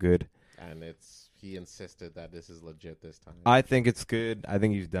retiring for good. And he insisted that this is legit this time. I think it's good. I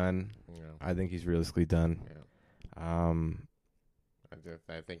think he's done. Yeah. I think he's realistically done. Yeah.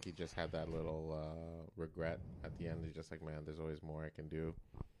 I think he just had that little regret at the end. He's just like, man, there's always more I can do,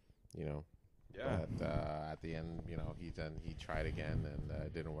 Yeah. But at the end, he tried again, and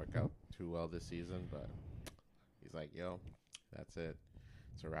it didn't work out too well this season. But he's like, yo, that's it.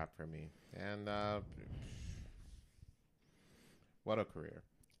 It's a wrap for me. And what a career.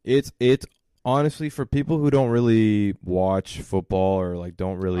 It's honestly, for people who don't really watch football or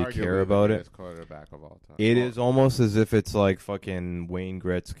don't really Arguably care about the it, greatest quarterback of all time. it is almost as if it's like fucking Wayne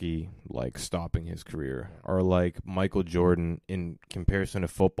Gretzky stopping his career, or like Michael Jordan in comparison to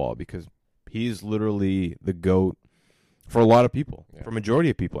football, because he's literally the GOAT for a lot of people, for a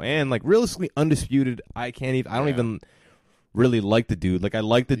majority of people, and realistically undisputed. I don't even really like the dude. I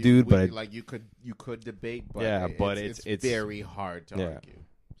like the dude, but you could debate, but it's very hard to argue.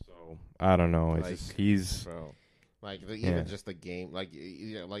 I don't know. It's he's bro. Even just the game,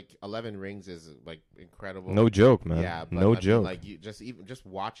 11 rings is incredible. No joke, man. Yeah, but no joke. Just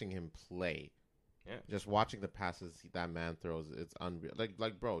watching him play, just watching the passes that man throws, it's unreal.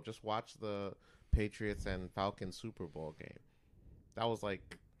 Bro, just watch the Patriots and Falcons Super Bowl game. That was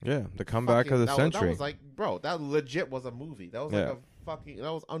the comeback of the century. That was bro, that legit was a movie. That was that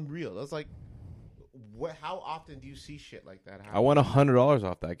was unreal. That was how often do you see shit like that happen? I won $100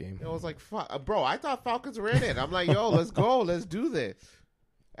 off that game. It was fuck, bro. I thought Falcons were in it. I'm like, yo, let's go, let's do this.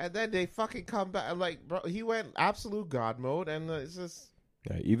 And then they fucking come back. I'm like, bro, he went absolute god mode, and it's just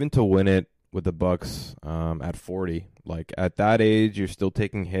even to win it with the Bucks at 40, at that age, you're still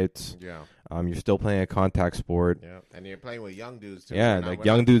taking hits. Yeah. You're still playing a contact sport. Yeah, and you're playing with young dudes too. Yeah,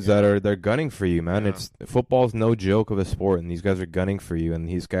 young dudes that they're gunning for you, man. Yeah. Football's no joke of a sport, and these guys are gunning for you. And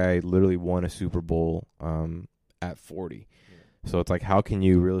this guy literally won a Super Bowl at 40. Yeah. So it's how can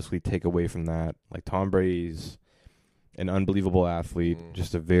you realistically take away from that? Tom Brady's an unbelievable athlete,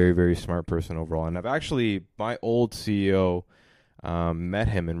 just a very, very smart person overall. And my old CEO met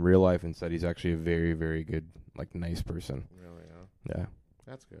him in real life and said he's actually a very, very good, nice person. Really? Yeah.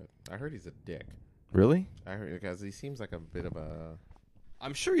 That's good. I heard he's a dick. Really? I heard because he seems like a bit of a.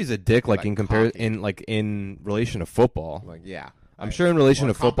 I'm sure he's a dick, in relation to football. I'm sure in relation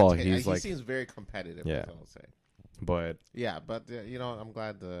to football, he's he seems very competitive. Yeah, I'll say. But I'm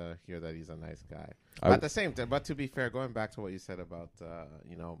glad to hear that he's a nice guy. But at the same time, but to be fair, going back to what you said about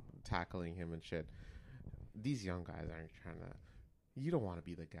tackling him and shit, these young guys aren't trying to. You don't want to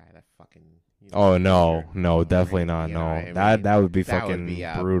be the guy that fucking. No, definitely not. No, that would be fucking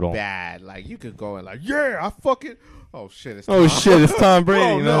brutal. Bad. You could go and I fucking. Oh shit! It's Tom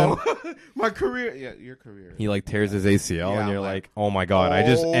Brady. No, my career. Yeah, your career. He tears his ACL, and you're oh my god! I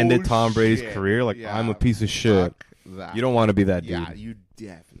just ended Tom Brady's career. I'm a piece of shit. You don't want to be that dude. Yeah, you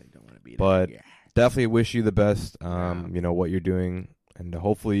definitely don't want to be that. But definitely wish you the best. What you're doing. And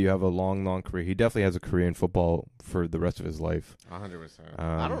hopefully you have a long, long career. He definitely has a career in football for the rest of his life. 100%.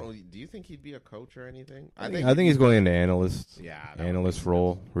 I don't know. Do you think he'd be a coach or anything? I think he's going into analyst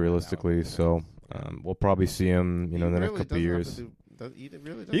role, realistically. So we'll probably see him, in the next couple of years.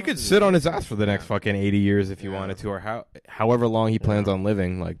 He could sit on his ass for the next fucking 80 years if he wanted to, or however long he plans on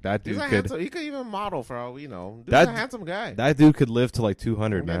living. That dude could. He could even model for all we know. Dude's a handsome guy. That dude could live to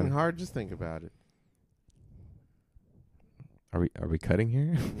 200, man. Hard. Just think about it. Are we cutting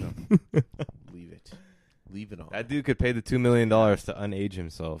here? No. Leave it on. That dude could pay the $2 million to unage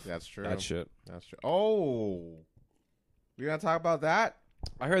himself. That's true. That shit. That's true. Oh. You gonna talk about that?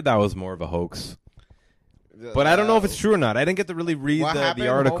 I heard that was more of a hoax. But I don't know if it's true or not. I didn't get to really read the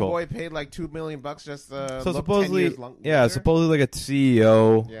article. Homeboy paid like $2 million just so look supposedly, 10 years yeah, supposedly like a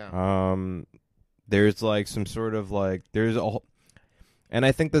CEO. Yeah. There's like some sort of like and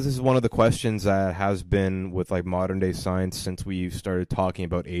I think this is one of the questions that has been with like modern day science since we've started talking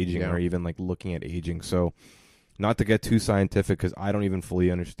about aging or even like looking at aging. So not to get too scientific because I don't even fully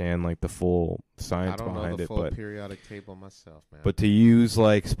understand like the full science behind it. I don't know the full periodic table myself, man. But to use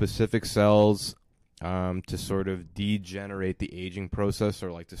like specific cells to sort of degenerate the aging process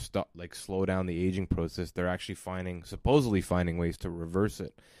or like to stop, like slow down the aging process, they're actually supposedly finding ways to reverse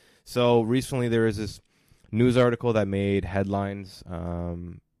it. So recently there was this news article that made headlines,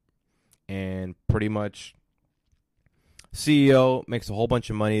 and pretty much CEO makes a whole bunch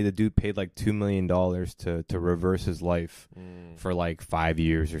of money. The dude paid like $2 million to reverse his life for like 5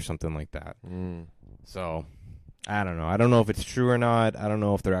 years or something like that. So I don't know. I don't know if it's true or not. I don't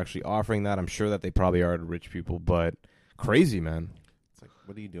know if they're actually offering that. I'm sure that they probably are to rich people, but crazy, man. It's like,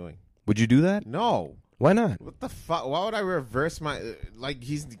 what are you doing? Would you do that? No. Why not? What the fuck? Why would I reverse my... Like,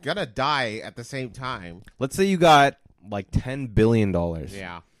 he's gonna die at the same time. Let's say you got like $10 billion.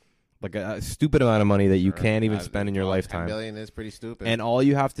 Yeah. Like a stupid amount of money that you can't even spend in your lifetime. $10 billion is pretty stupid. And all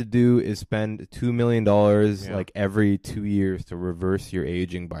you have to do is spend $2 million like every 2 years to reverse your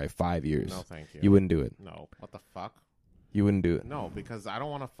aging by 5 years. No, thank you. You wouldn't do it. No. What the fuck? You wouldn't do it. No, because I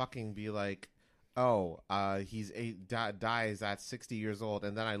don't want to fucking be like, oh, dies at 60 years old,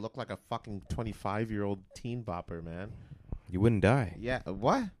 and then I look like a fucking 25-year-old teen bopper, man. You wouldn't die. Yeah.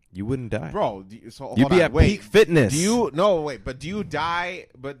 What? You wouldn't die, bro. You'd be at peak fitness. But do you die?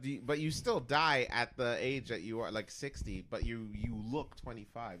 But you still die at the age that you are, like 60. But you look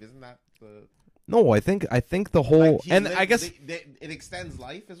 25. Isn't that the? No, I think the whole I guess it extends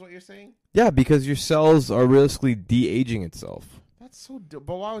life, is what you're saying. Yeah, because your cells are realistically de-aging itself. That's so.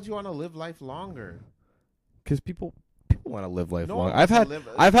 But why would you want to live life longer? Because people want to live life long. I've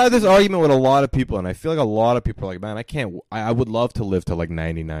had this argument with a lot of people, and I feel like a lot of people are like, man, I can't. I would love to live to like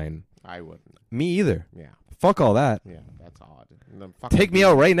 99. I wouldn't. Me either. Yeah. Fuck all that. Yeah, that's odd. Take me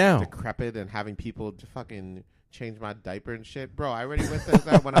out right now. Decrepit and having people to fucking change my diaper and shit, bro. I already went through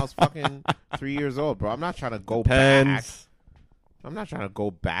that when I was fucking 3 years old, bro. I'm not trying to go back. I'm not trying to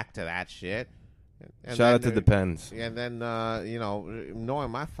go back to that shit. And Shout out to Depends. And then, knowing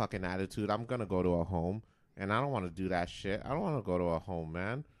my fucking attitude, I'm going to go to a home. And I don't want to do that shit. I don't want to go to a home,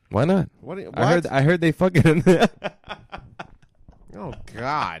 man. Why not? What? I heard they fucking. Oh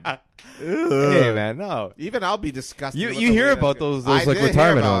God! Hey man, no. Even I'll be disgusted. You hear about those like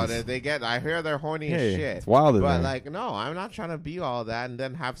retirement homes? I hear they're horny as shit. It's wild, but like, no, I'm not trying to be all that and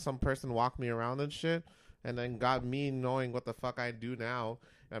then have some person walk me around and shit, and then got me knowing what the fuck I do now.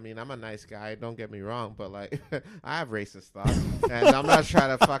 I mean, I'm a nice guy. Don't get me wrong, but like, I have racist thoughts, and I'm not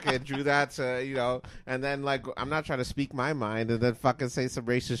trying to fucking do that to And then like, I'm not trying to speak my mind and then fucking say some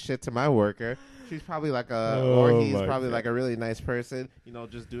racist shit to my worker. She's probably like he's probably like a really nice person,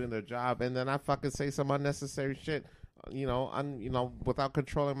 just doing their job, and then I fucking say some unnecessary shit, without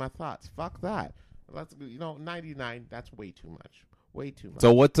controlling my thoughts. Fuck that. That's 99. That's way too much. Way too much.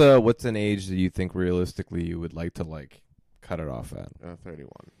 So what's an age that you think realistically you would like to like cut it off at? 31.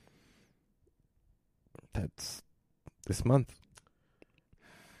 That's this month.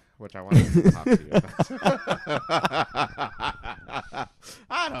 Which I wanted to talk to you about.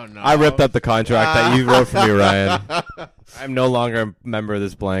 I don't know. I ripped up the contract that you wrote for me, Ryan. I'm no longer a member of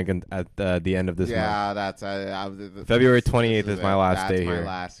this blank at the end of this month. Yeah, that's February 28th is my last day here.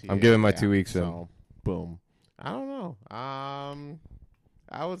 I'm giving my 2 weeks in. So, boom. I don't know.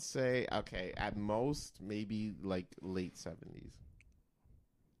 I would say, okay, at most, maybe like late 70s.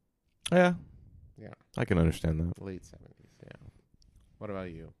 Yeah. Yeah. I can understand that. Late 70s, yeah. What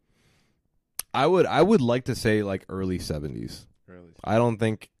about you? I would like to say like early 70s. I don't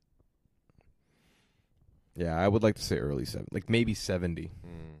think. Yeah, I would like to say early 70s, like maybe 70.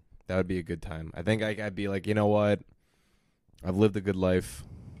 That would be a good time. I think I'd be like, you know what? I've lived a good life.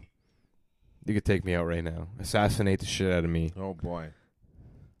 You could take me out right now. Assassinate the shit out of me. Oh boy.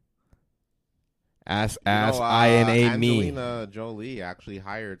 INA me. Angelina Jolie actually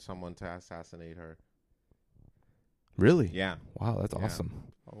hired someone to assassinate her. Really? Yeah. Wow, that's awesome.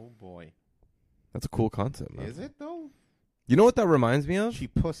 Oh boy. That's a cool concept, man. Is it though? You know what that reminds me of? She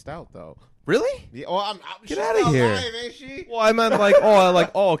pussed out though. Really? Yeah, Get out of here. Alive, ain't she? Well, I meant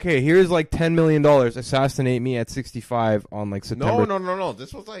like, okay, here's like $10 million. Assassinate me at 65 on like September. No.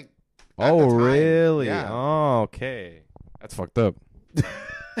 This was like. Oh, really? Yeah. Oh, okay. That's fucked up.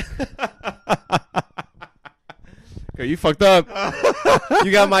 Yo, you fucked up.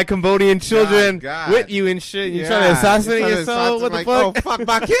 You got my Cambodian children God. with you and shit. You trying to assassinate yourself? What the fuck? Oh, fuck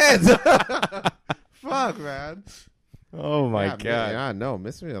my kids. Fuck, man. Oh my god. Yeah, no,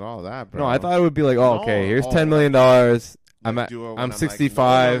 miss me at all that, bro. No, I thought it would be like, okay, here's $10 million. I'm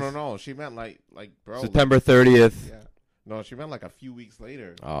 65. No. She meant like, bro. September 30th. Yeah. No, she meant like a few weeks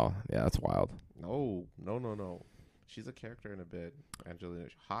later. Oh, yeah, that's wild. No. She's a character in a bit. Angelina,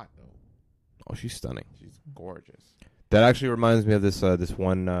 she's hot though. Oh, she's stunning. She's gorgeous. That actually reminds me of this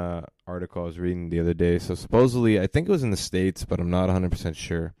one article I was reading the other day. So supposedly, I think it was in the States, but I'm not 100%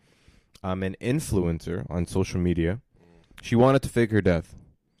 sure. An influencer on social media. She wanted to fake her death.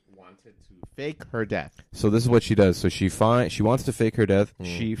 Fake her death. So this is what she does. So she wants to fake her death.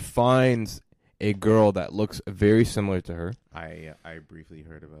 She finds a girl that looks very similar to her. I briefly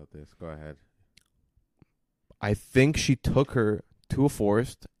heard about this. Go ahead. I think she took her to a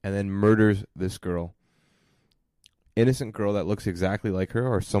forest and then murders this girl. Innocent girl that looks exactly like her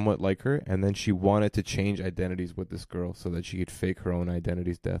or somewhat like her, and then she wanted to change identities with this girl so that she could fake her own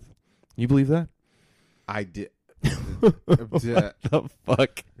identity's death. You believe that? I did. What the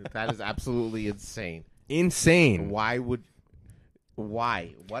fuck? That is absolutely insane. Insane. Why?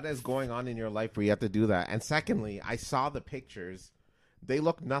 What is going on in your life where you have to do that? And secondly, I saw the pictures. They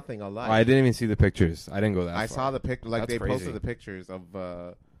look nothing alike. I didn't even see the pictures. I didn't go that far. I saw the picture. Like, That's they crazy. posted the pictures of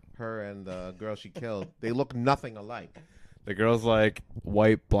her and the girl she killed. They look nothing alike. The girl's like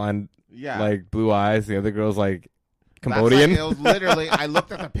white, blonde, Yeah. like blue eyes. The other girl's like Cambodian. It was literally, I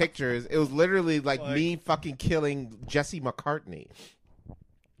looked at the pictures. It was literally like me fucking killing Jesse McCartney.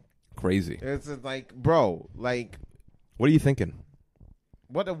 Crazy. It's like, bro, like, What are you thinking?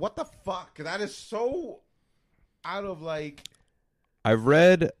 what the fuck? That is so out of like. I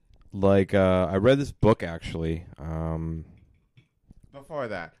read this book actually. Before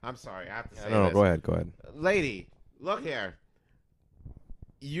that, I'm sorry, I have to say No, this. go ahead. Lady, look here.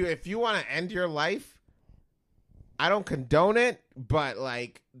 If you want to end your life, I don't condone it, but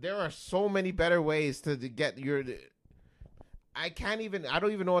like there are so many better ways to get your. I don't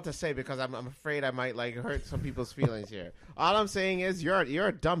even know what to say because I'm afraid I might like hurt some people's feelings here. All I'm saying is you're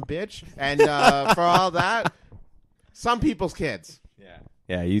a dumb bitch, and for all that, some people's kids.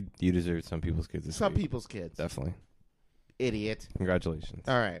 Yeah, you deserve some people's kids. Some people's kids. Definitely. Idiot. Congratulations.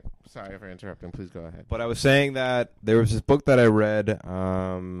 All right. Sorry for interrupting. Please go ahead. But I was saying that there was this book that I read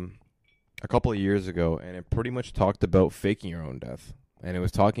a couple of years ago, and it pretty much talked about faking your own death. And it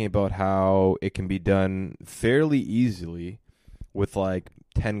was talking about how it can be done fairly easily with like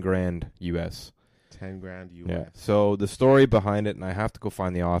 10 grand US. 10 grand US. Yeah. So the story behind it, and I have to go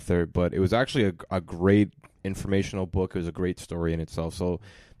find the author, but it was actually a great informational book. It was a great story in itself. So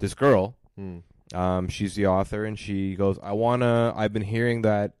this girl, she's the author, and she goes, I've been hearing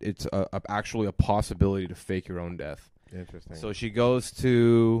that it's actually a possibility to fake your own death. Interesting. So she goes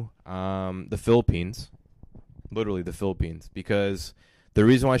to the Philippines, literally the Philippines, because the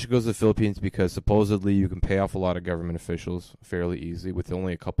reason why she goes to the Philippines because supposedly you can pay off a lot of government officials fairly easily with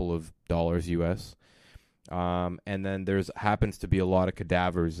only a couple of dollars US. And then there's happens to be a lot of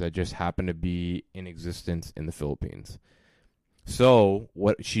cadavers that just happen to be in existence in the Philippines. So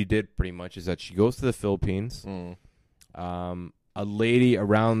what she did pretty much is that she goes to the Philippines. A lady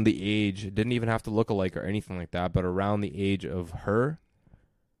around the age, didn't even have to look alike or anything like that, but around the age of her,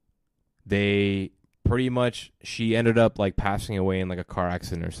 she ended up like passing away in like a car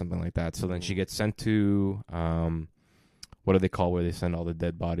accident or something like that. So then she gets sent to, what do they call where they send all the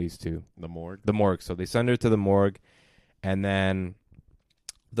dead bodies to? The morgue. The morgue. So they send her to the morgue, and then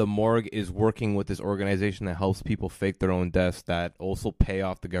the morgue is working with this organization that helps people fake their own deaths that also pay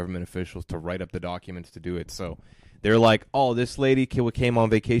off the government officials to write up the documents to do it. So they're like, oh, this lady came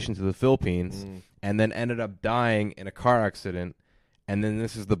on vacation to the Philippines and then ended up dying in a car accident, and then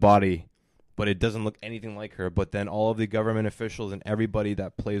this is the body, but it doesn't look anything like her. But then all of the government officials and everybody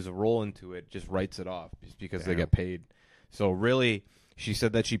that plays a role into it just writes it off just because they get paid. So really, she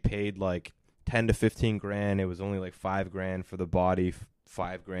said that she paid like 10 to 15 grand. It was only like 5 grand for the body,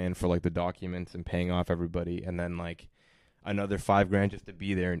 5 grand for like the documents and paying off everybody, and then like another 5 grand just to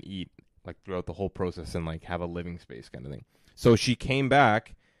be there and eat like throughout the whole process and like have a living space kind of thing. So she came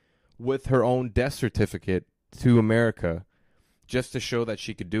back with her own death certificate to America just to show that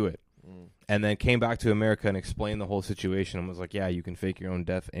she could do it. And then came back to America and explained the whole situation and was like, yeah, you can fake your own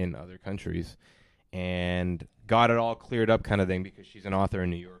death in other countries. And got it all cleared up kind of thing because she's an author in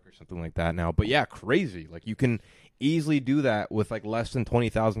New York or something like that now. But yeah, crazy. Like you can easily do that with like less than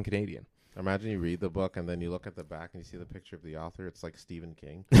 20,000 Canadian. Imagine you read the book and then you look at the back and you see the picture of the author. It's like Stephen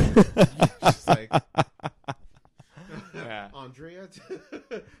King. Just like, Yeah. Andrea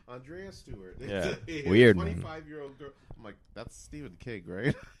Andrea Stewart. Yeah. Weird, man. 25-year-old girl. I'm like, that's Stephen King,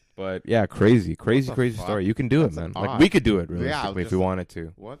 right? But yeah, crazy fuck? story. You can do That's it, man. odd. Like we could do it Yeah, realistically if we wanted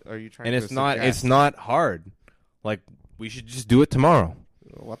to. What are you trying And to suggest? it's not hard. Like we should just do it tomorrow.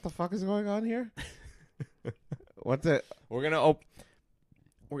 What the fuck is going on here? What's it? We're gonna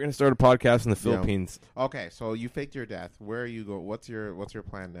start a podcast in the Philippines. Okay, so you faked your death. Where are you going? What's your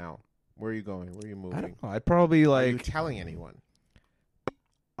plan now? Where are you going? Where are you moving? I don't know. I'd probably Are you like. telling anyone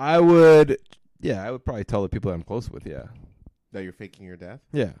I would. Yeah, I would probably tell the people that I'm close with. Yeah. that you're faking your death?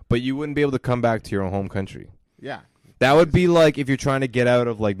 Yeah, but you wouldn't be able to come back to your own home country. Yeah. That would be like if you're trying to get out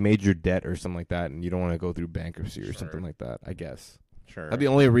of like major debt or something like that, and you don't want to go through bankruptcy or something like that. I guess. Sure. That'd be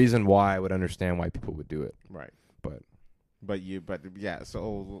the only reason why I would understand why people would do it. Right. But yeah.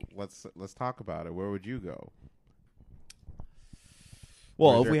 So let's talk about it. Where would you go?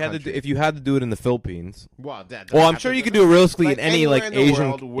 well, Where's your if you had to do it in the Philippines, Well, I'm sure you could do it realistically in any anywhere like in the Asian.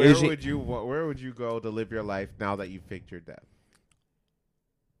 world, where Asian would you go to live your life now that you faked your death?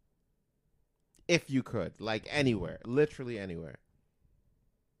 If you could, like anywhere, literally anywhere.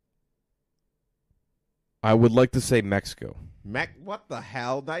 I would like to say Mexico. What the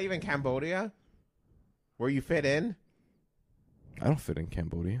hell? Not even Cambodia, where you fit in. I don't fit in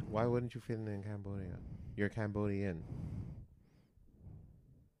Cambodia. Why wouldn't you fit in Cambodia? You're Cambodian.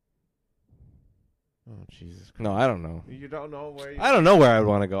 Oh Jesus Christ! No, I don't know. You don't know where you. I don't know where I'd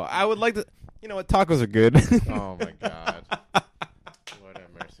want to go. I would like to. You know what? Tacos are good. Oh my God! Lord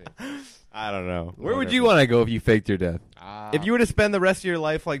have mercy. I don't know. Where would you want to go if you faked your death? If you were to spend the rest of your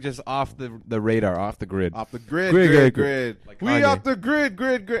life like just off the radar, off the grid. Off the grid, Grid. Like we Kanye. off the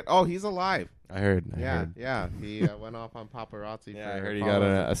grid. Oh, he's alive. I heard. Yeah. He went off on paparazzi. Yeah, for I heard he got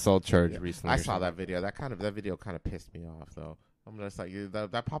an assault charge recently. I saw that video. That video kind of pissed me off, though. I'm just like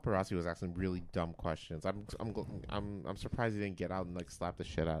that paparazzi was asking really dumb questions. I'm surprised he didn't get out and like slap the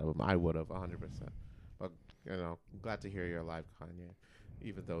shit out of him. I would have 100%. But I'm glad to hear you're alive, Kanye.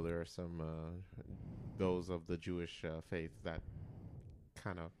 Even though there are some those of the Jewish faith that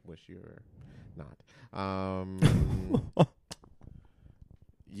kind of wish you were not.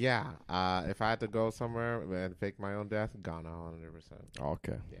 Yeah. If I had to go somewhere and fake my own death, Ghana, 100%.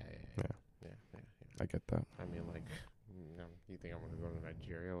 Okay. Yeah. I get that. I mean, like, you think I'm gonna go to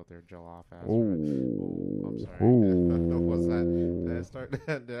Nigeria with their jollof ass? Ooh. I'm sorry. What's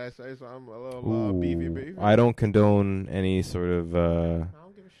that? Did I say something a little beefy? I don't condone any sort of I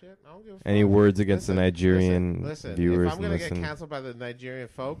don't give a shit. I don't give a fuck. any words against the Nigerian listen, viewers. If I'm gonna get canceled by the Nigerian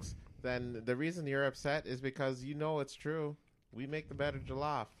folks, then the reason you're upset is because you know it's true. We make the better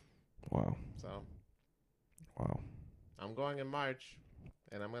jollof. Wow. So. Wow. I'm going in March.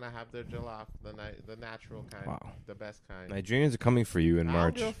 And I'm gonna have their jollof, the natural kind, the best kind. Nigerians are coming for you in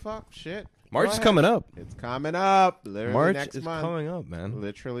March. I don't give a fuck. Shit. March is coming up. It's coming up. Literally March next is month. coming up, man.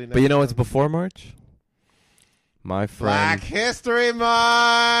 Literally next But you know what's month. before March? My friend. Black History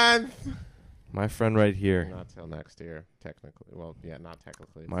Month. My friend right here. Not till next year, technically. Well, yeah, not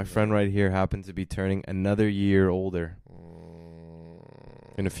technically. My friend right here happens to be turning another year older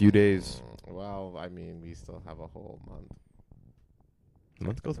in a few days. Well, I mean, we still have a whole month.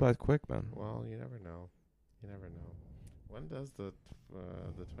 Month goes by quick, man. Well, you never know. When does the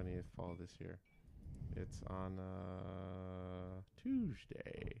 20th fall this year? It's on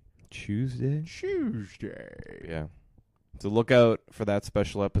Tuesday. Yeah. So look out for that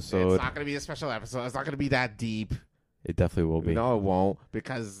special episode. It's not going to be a special episode. It's not going to be that deep. It definitely will be. No, it won't,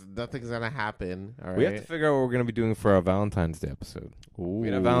 because nothing's going to happen. All right? We have to figure out what we're going to be doing for our Valentine's Day episode. We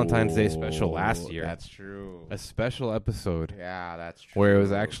had a Valentine's Day special last year. That's true. A special episode. Yeah, that's true. Where it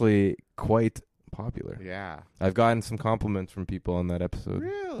was actually quite popular. Yeah. I've gotten some compliments from people on that episode.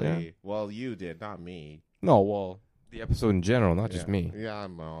 Really? Yeah. Well, you did, not me. No, well, the episode in general, not just me. Yeah,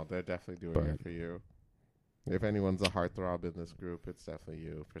 no, they're definitely doing it for you. If anyone's a heartthrob in this group, it's definitely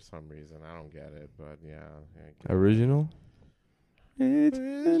you for some reason. I don't get it, but yeah. Original?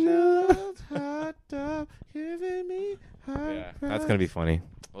 It's hot dog giving me hot. Yeah, that's gonna be funny.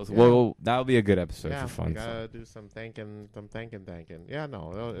 Well, that'll be a good episode for fun. We gotta do some thanking. Yeah,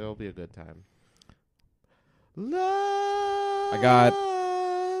 no, it'll be a good time. Love. I got.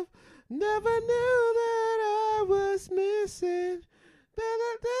 Never knew that I was missing.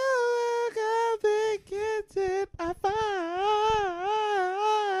 I think it's it. I find.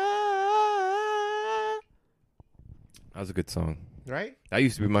 That was a good song. Right? That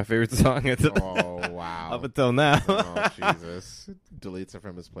used to be my favorite song. Oh, wow. Up until now. Oh, Jesus. Deletes it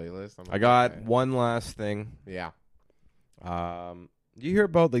from his playlist. I got one last thing. Yeah. You hear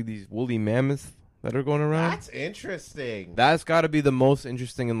about like these woolly mammoths that are going around? That's interesting. That's got to be the most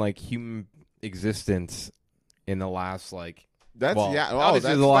interesting in like human existence in the last like That's Well, yeah. Oh, obviously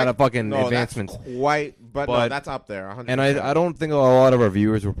that's there's a lot like, of fucking no, advancements. That's quite, but no, But- that's up there. 100%. And I don't think a lot of our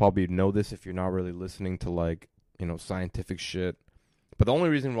viewers will probably know this if you're not really listening to like, you know, scientific shit. But the only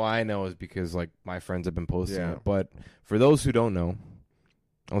reason why I know is because like my friends have been posting Yeah. it. But for those who don't know,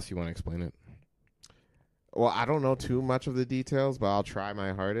 unless you want to explain it. Well, I don't know too much of the details, but I'll try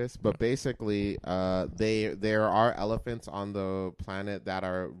my hardest. But basically, there are elephants on the planet that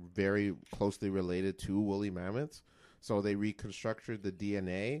are very closely related to woolly mammoths. So they reconstructed the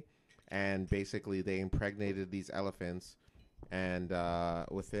DNA, and basically they impregnated these elephants. And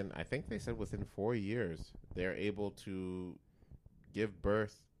within, I think they said within 4 years, they're able to give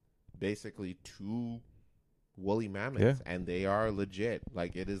birth basically to woolly mammoths, and they are legit.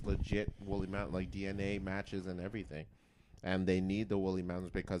 Like, it is legit woolly mammoth, like DNA matches and everything. And they need the woolly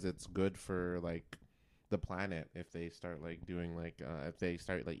mammoths because it's good for like the planet if they start like doing like if they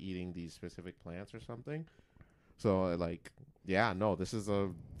start like eating these specific plants or something. So like, yeah, no, this is a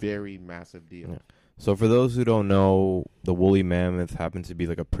very massive deal. Yeah. So for those who don't know, the woolly mammoth happens to be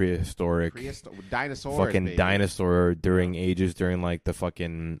like a prehistoric dinosaur, fucking baby. dinosaur during like the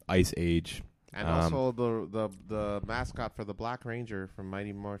fucking ice age. And also the mascot for the Black Ranger from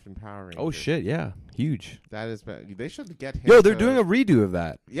Mighty Morphin Power Rangers. Oh shit, yeah, huge. That is, they should get him. Yo, they're doing a redo of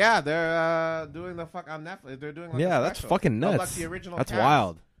that. Yeah, they're doing the fuck on Netflix. They're doing like a That's special. fucking nuts. Like the original That's cast.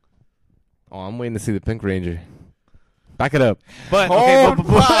 wild. Oh, I'm waiting to see the Pink Ranger. Back it up. But Oh,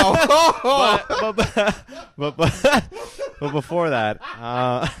 okay, but before that,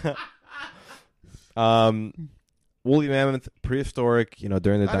 woolly mammoth, prehistoric, you know,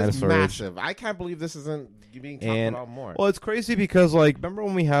 during the that is dinosaur age. massive. I can't believe this isn't being talked about more. Well, it's crazy because like, remember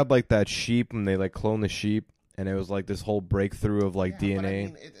when we had like that sheep when they like cloned the sheep, and it was like this whole breakthrough of like DNA. But I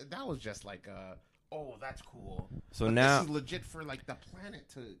mean, that was just like, oh, that's cool. So but now this is legit for like the planet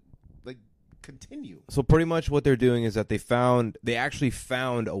to like continue. So pretty much what they're doing is that they actually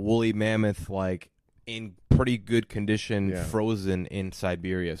found a woolly mammoth like in pretty good condition, frozen in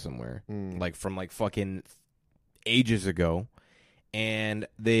Siberia somewhere, like from like fucking ages ago. And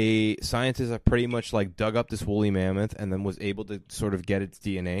scientists have pretty much like dug up this woolly mammoth and then was able to sort of get its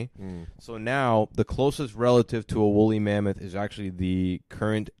DNA. So now the closest relative to a woolly mammoth is actually the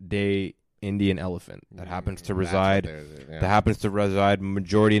current day Indian elephant that happens to reside. That happens to reside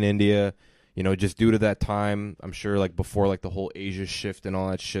majority in India. You know, just due to that time, I'm sure like before like the whole Asia shift and all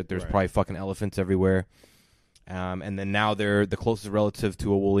that shit, there's probably fucking elephants everywhere. And then now the closest relative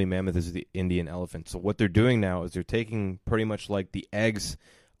to a woolly mammoth is the Indian elephant. So what they're doing now is they're taking pretty much like the eggs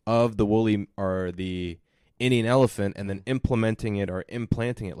of the woolly or the Indian elephant and then implementing it or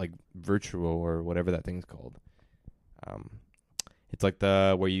implanting it like virtual or whatever that thing's called. It's like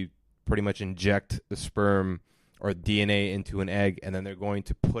where you pretty much inject the sperm or DNA into an egg, and then they're going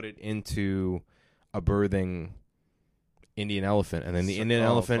to put it into a birthing Indian elephant, and then the Indian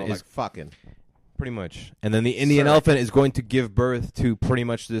elephant is like fucking pretty much, and then the Indian elephant is going to give birth to pretty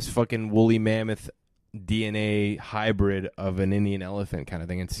much this fucking woolly mammoth DNA hybrid of an Indian elephant kind of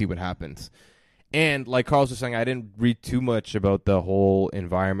thing, and see what happens. And like Carlos was saying, I didn't read too much about the whole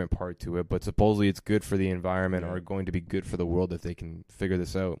environment part to it, but supposedly it's good for the environment or going to be good for the world if they can figure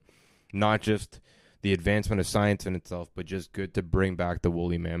this out. Not just the advancement of science in itself, but just good to bring back the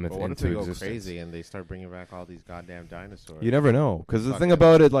woolly mammoth what into if they existence. go crazy and they start bringing back all these goddamn dinosaurs? You never know, because the thing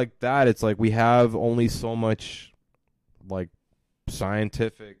about it like that, it's like we have only so much like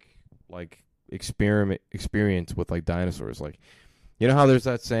scientific like experience with like dinosaurs. Like, you know how there's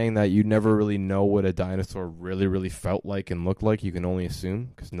that saying that you never really know what a dinosaur really, really felt like and looked like. You can only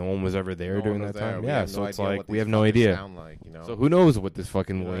assume because no one was ever there during that time. Yeah, so it's like we have no idea. Like, you know? So who knows what this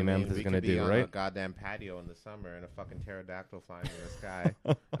fucking woolly what mammoth is gonna We could be do, on right? a goddamn patio in the summer and a fucking pterodactyl flying in the sky,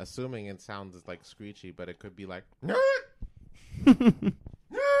 assuming it sounds like screechy, but it could be like,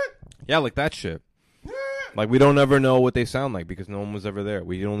 yeah, like that shit. Like, we don't ever know what they sound like because no one was ever there.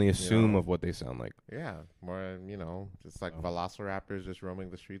 We can only assume of what they sound like. Yeah, more, you know, just like velociraptors just roaming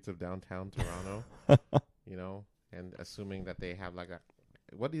the streets of downtown Toronto, you know, and assuming that they have like a.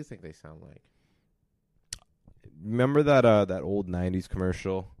 What do you think they sound like? Remember that old 90s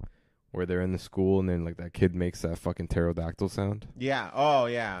commercial where they're in the school and then like that kid makes that fucking pterodactyl sound? Yeah. Oh,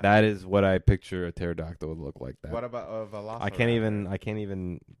 yeah. That is what I picture a pterodactyl would look like. That. What about a velociraptor? I can't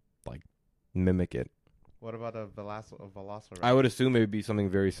even like mimic it. What about a velociraptor? I would assume it would be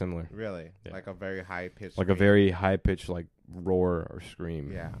something very similar. Really? Yeah. Like a very high pitched. Like a very high pitched like roar or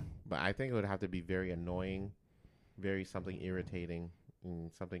scream. Yeah, but I think it would have to be very annoying, very something irritating,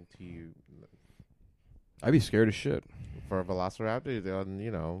 and something to you. I'd be scared as shit. For a velociraptor, then, you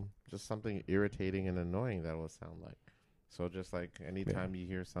know, just something irritating and annoying that would sound like. So just like anytime you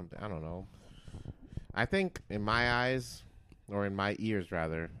hear something, I don't know. I think in my eyes, or in my ears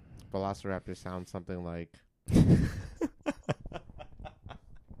rather, Velociraptor sounds something like.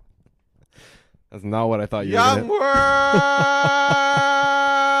 That's not what I thought you Young were World.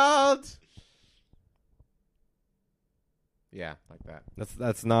 Yeah, like that.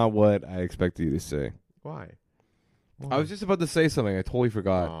 That's not what I expected you to say. Why? I was just about to say something. I totally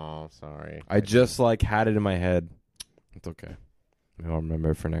forgot. Oh, sorry. I just like had it in my head. It's okay. Maybe I'll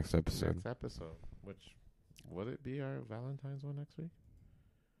remember it for next episode. Next episode, which would it be our Valentine's one next week?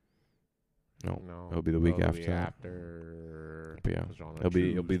 No, No, it'll be the week it'll after. be after. But yeah, 'cause we're on a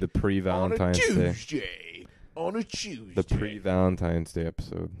it'll be the Tuesday. pre-Valentine's on a Day. Tuesday. On a Tuesday. The pre-Valentine's Day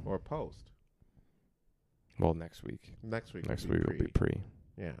episode. or post Well, next week. next week. Next will week be will be pre.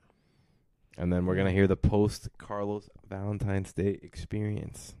 Yeah. And then we're gonna hear the post Carlos Valentine's Day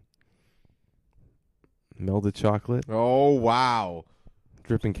experience. Melted chocolate, Oh wow!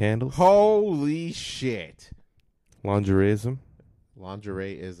 dripping candles, Holy shit! lingerieism.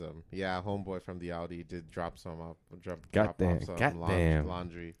 Lingerieism. Yeah, homeboy from the Audi did drop some off. Drop Goddamn, off some goddamn.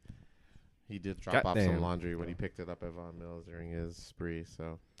 laundry. He did drop off Goddamn. some laundry when he picked it up at Vaughan Mills during his spree.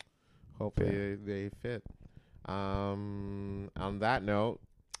 So hopefully they fit. On that note,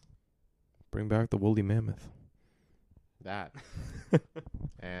 Bring back the Wooly Mammoth. that.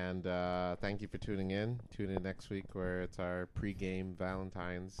 And thank you for tuning in. Tune in next week where it's our pre-game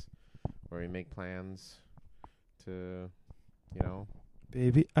Valentine's, where we make plans to,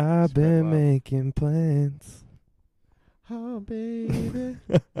 Baby, I've Spread been love. making plans. Oh, baby.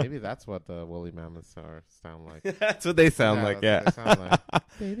 Maybe that's what the woolly mammoths sound like. That's what they sound like, yeah. That's what they sound like.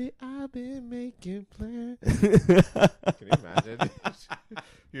 Baby, I've been making plans. Can you imagine?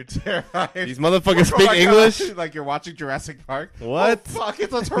 You're terrified. These motherfuckers Oh speak my English? God. Like you're watching Jurassic Park. What? Oh, fuck,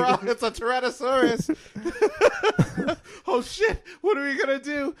 it's a Tyrannosaurus. Oh, shit. What are we going to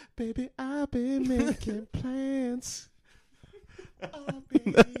do? Baby, I've been making plans. Oh,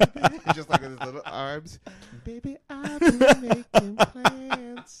 baby. Just like with his little arms. Baby, I've been making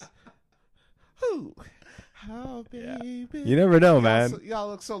plans. Ooh. Oh, baby. You never know, man. Y'all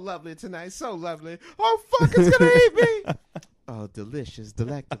look so lovely tonight. So lovely. Oh, fuck, it's going to eat me. Oh, delicious,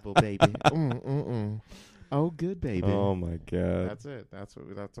 delectable, baby. Oh, good, baby. Oh, my God. That's it. That's what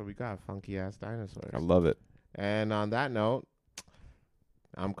we got. Funky ass dinosaurs. I love it. And on that note,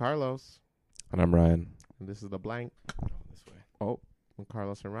 I'm Carlos. And I'm Ryan. And this is the blank. This way. Oh, I'm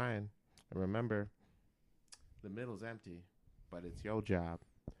Carlos and Ryan. And remember, the middle's empty, but it's your job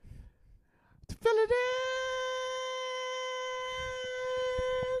to fill it in.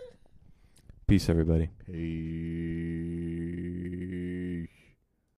 Peace, everybody. Peace.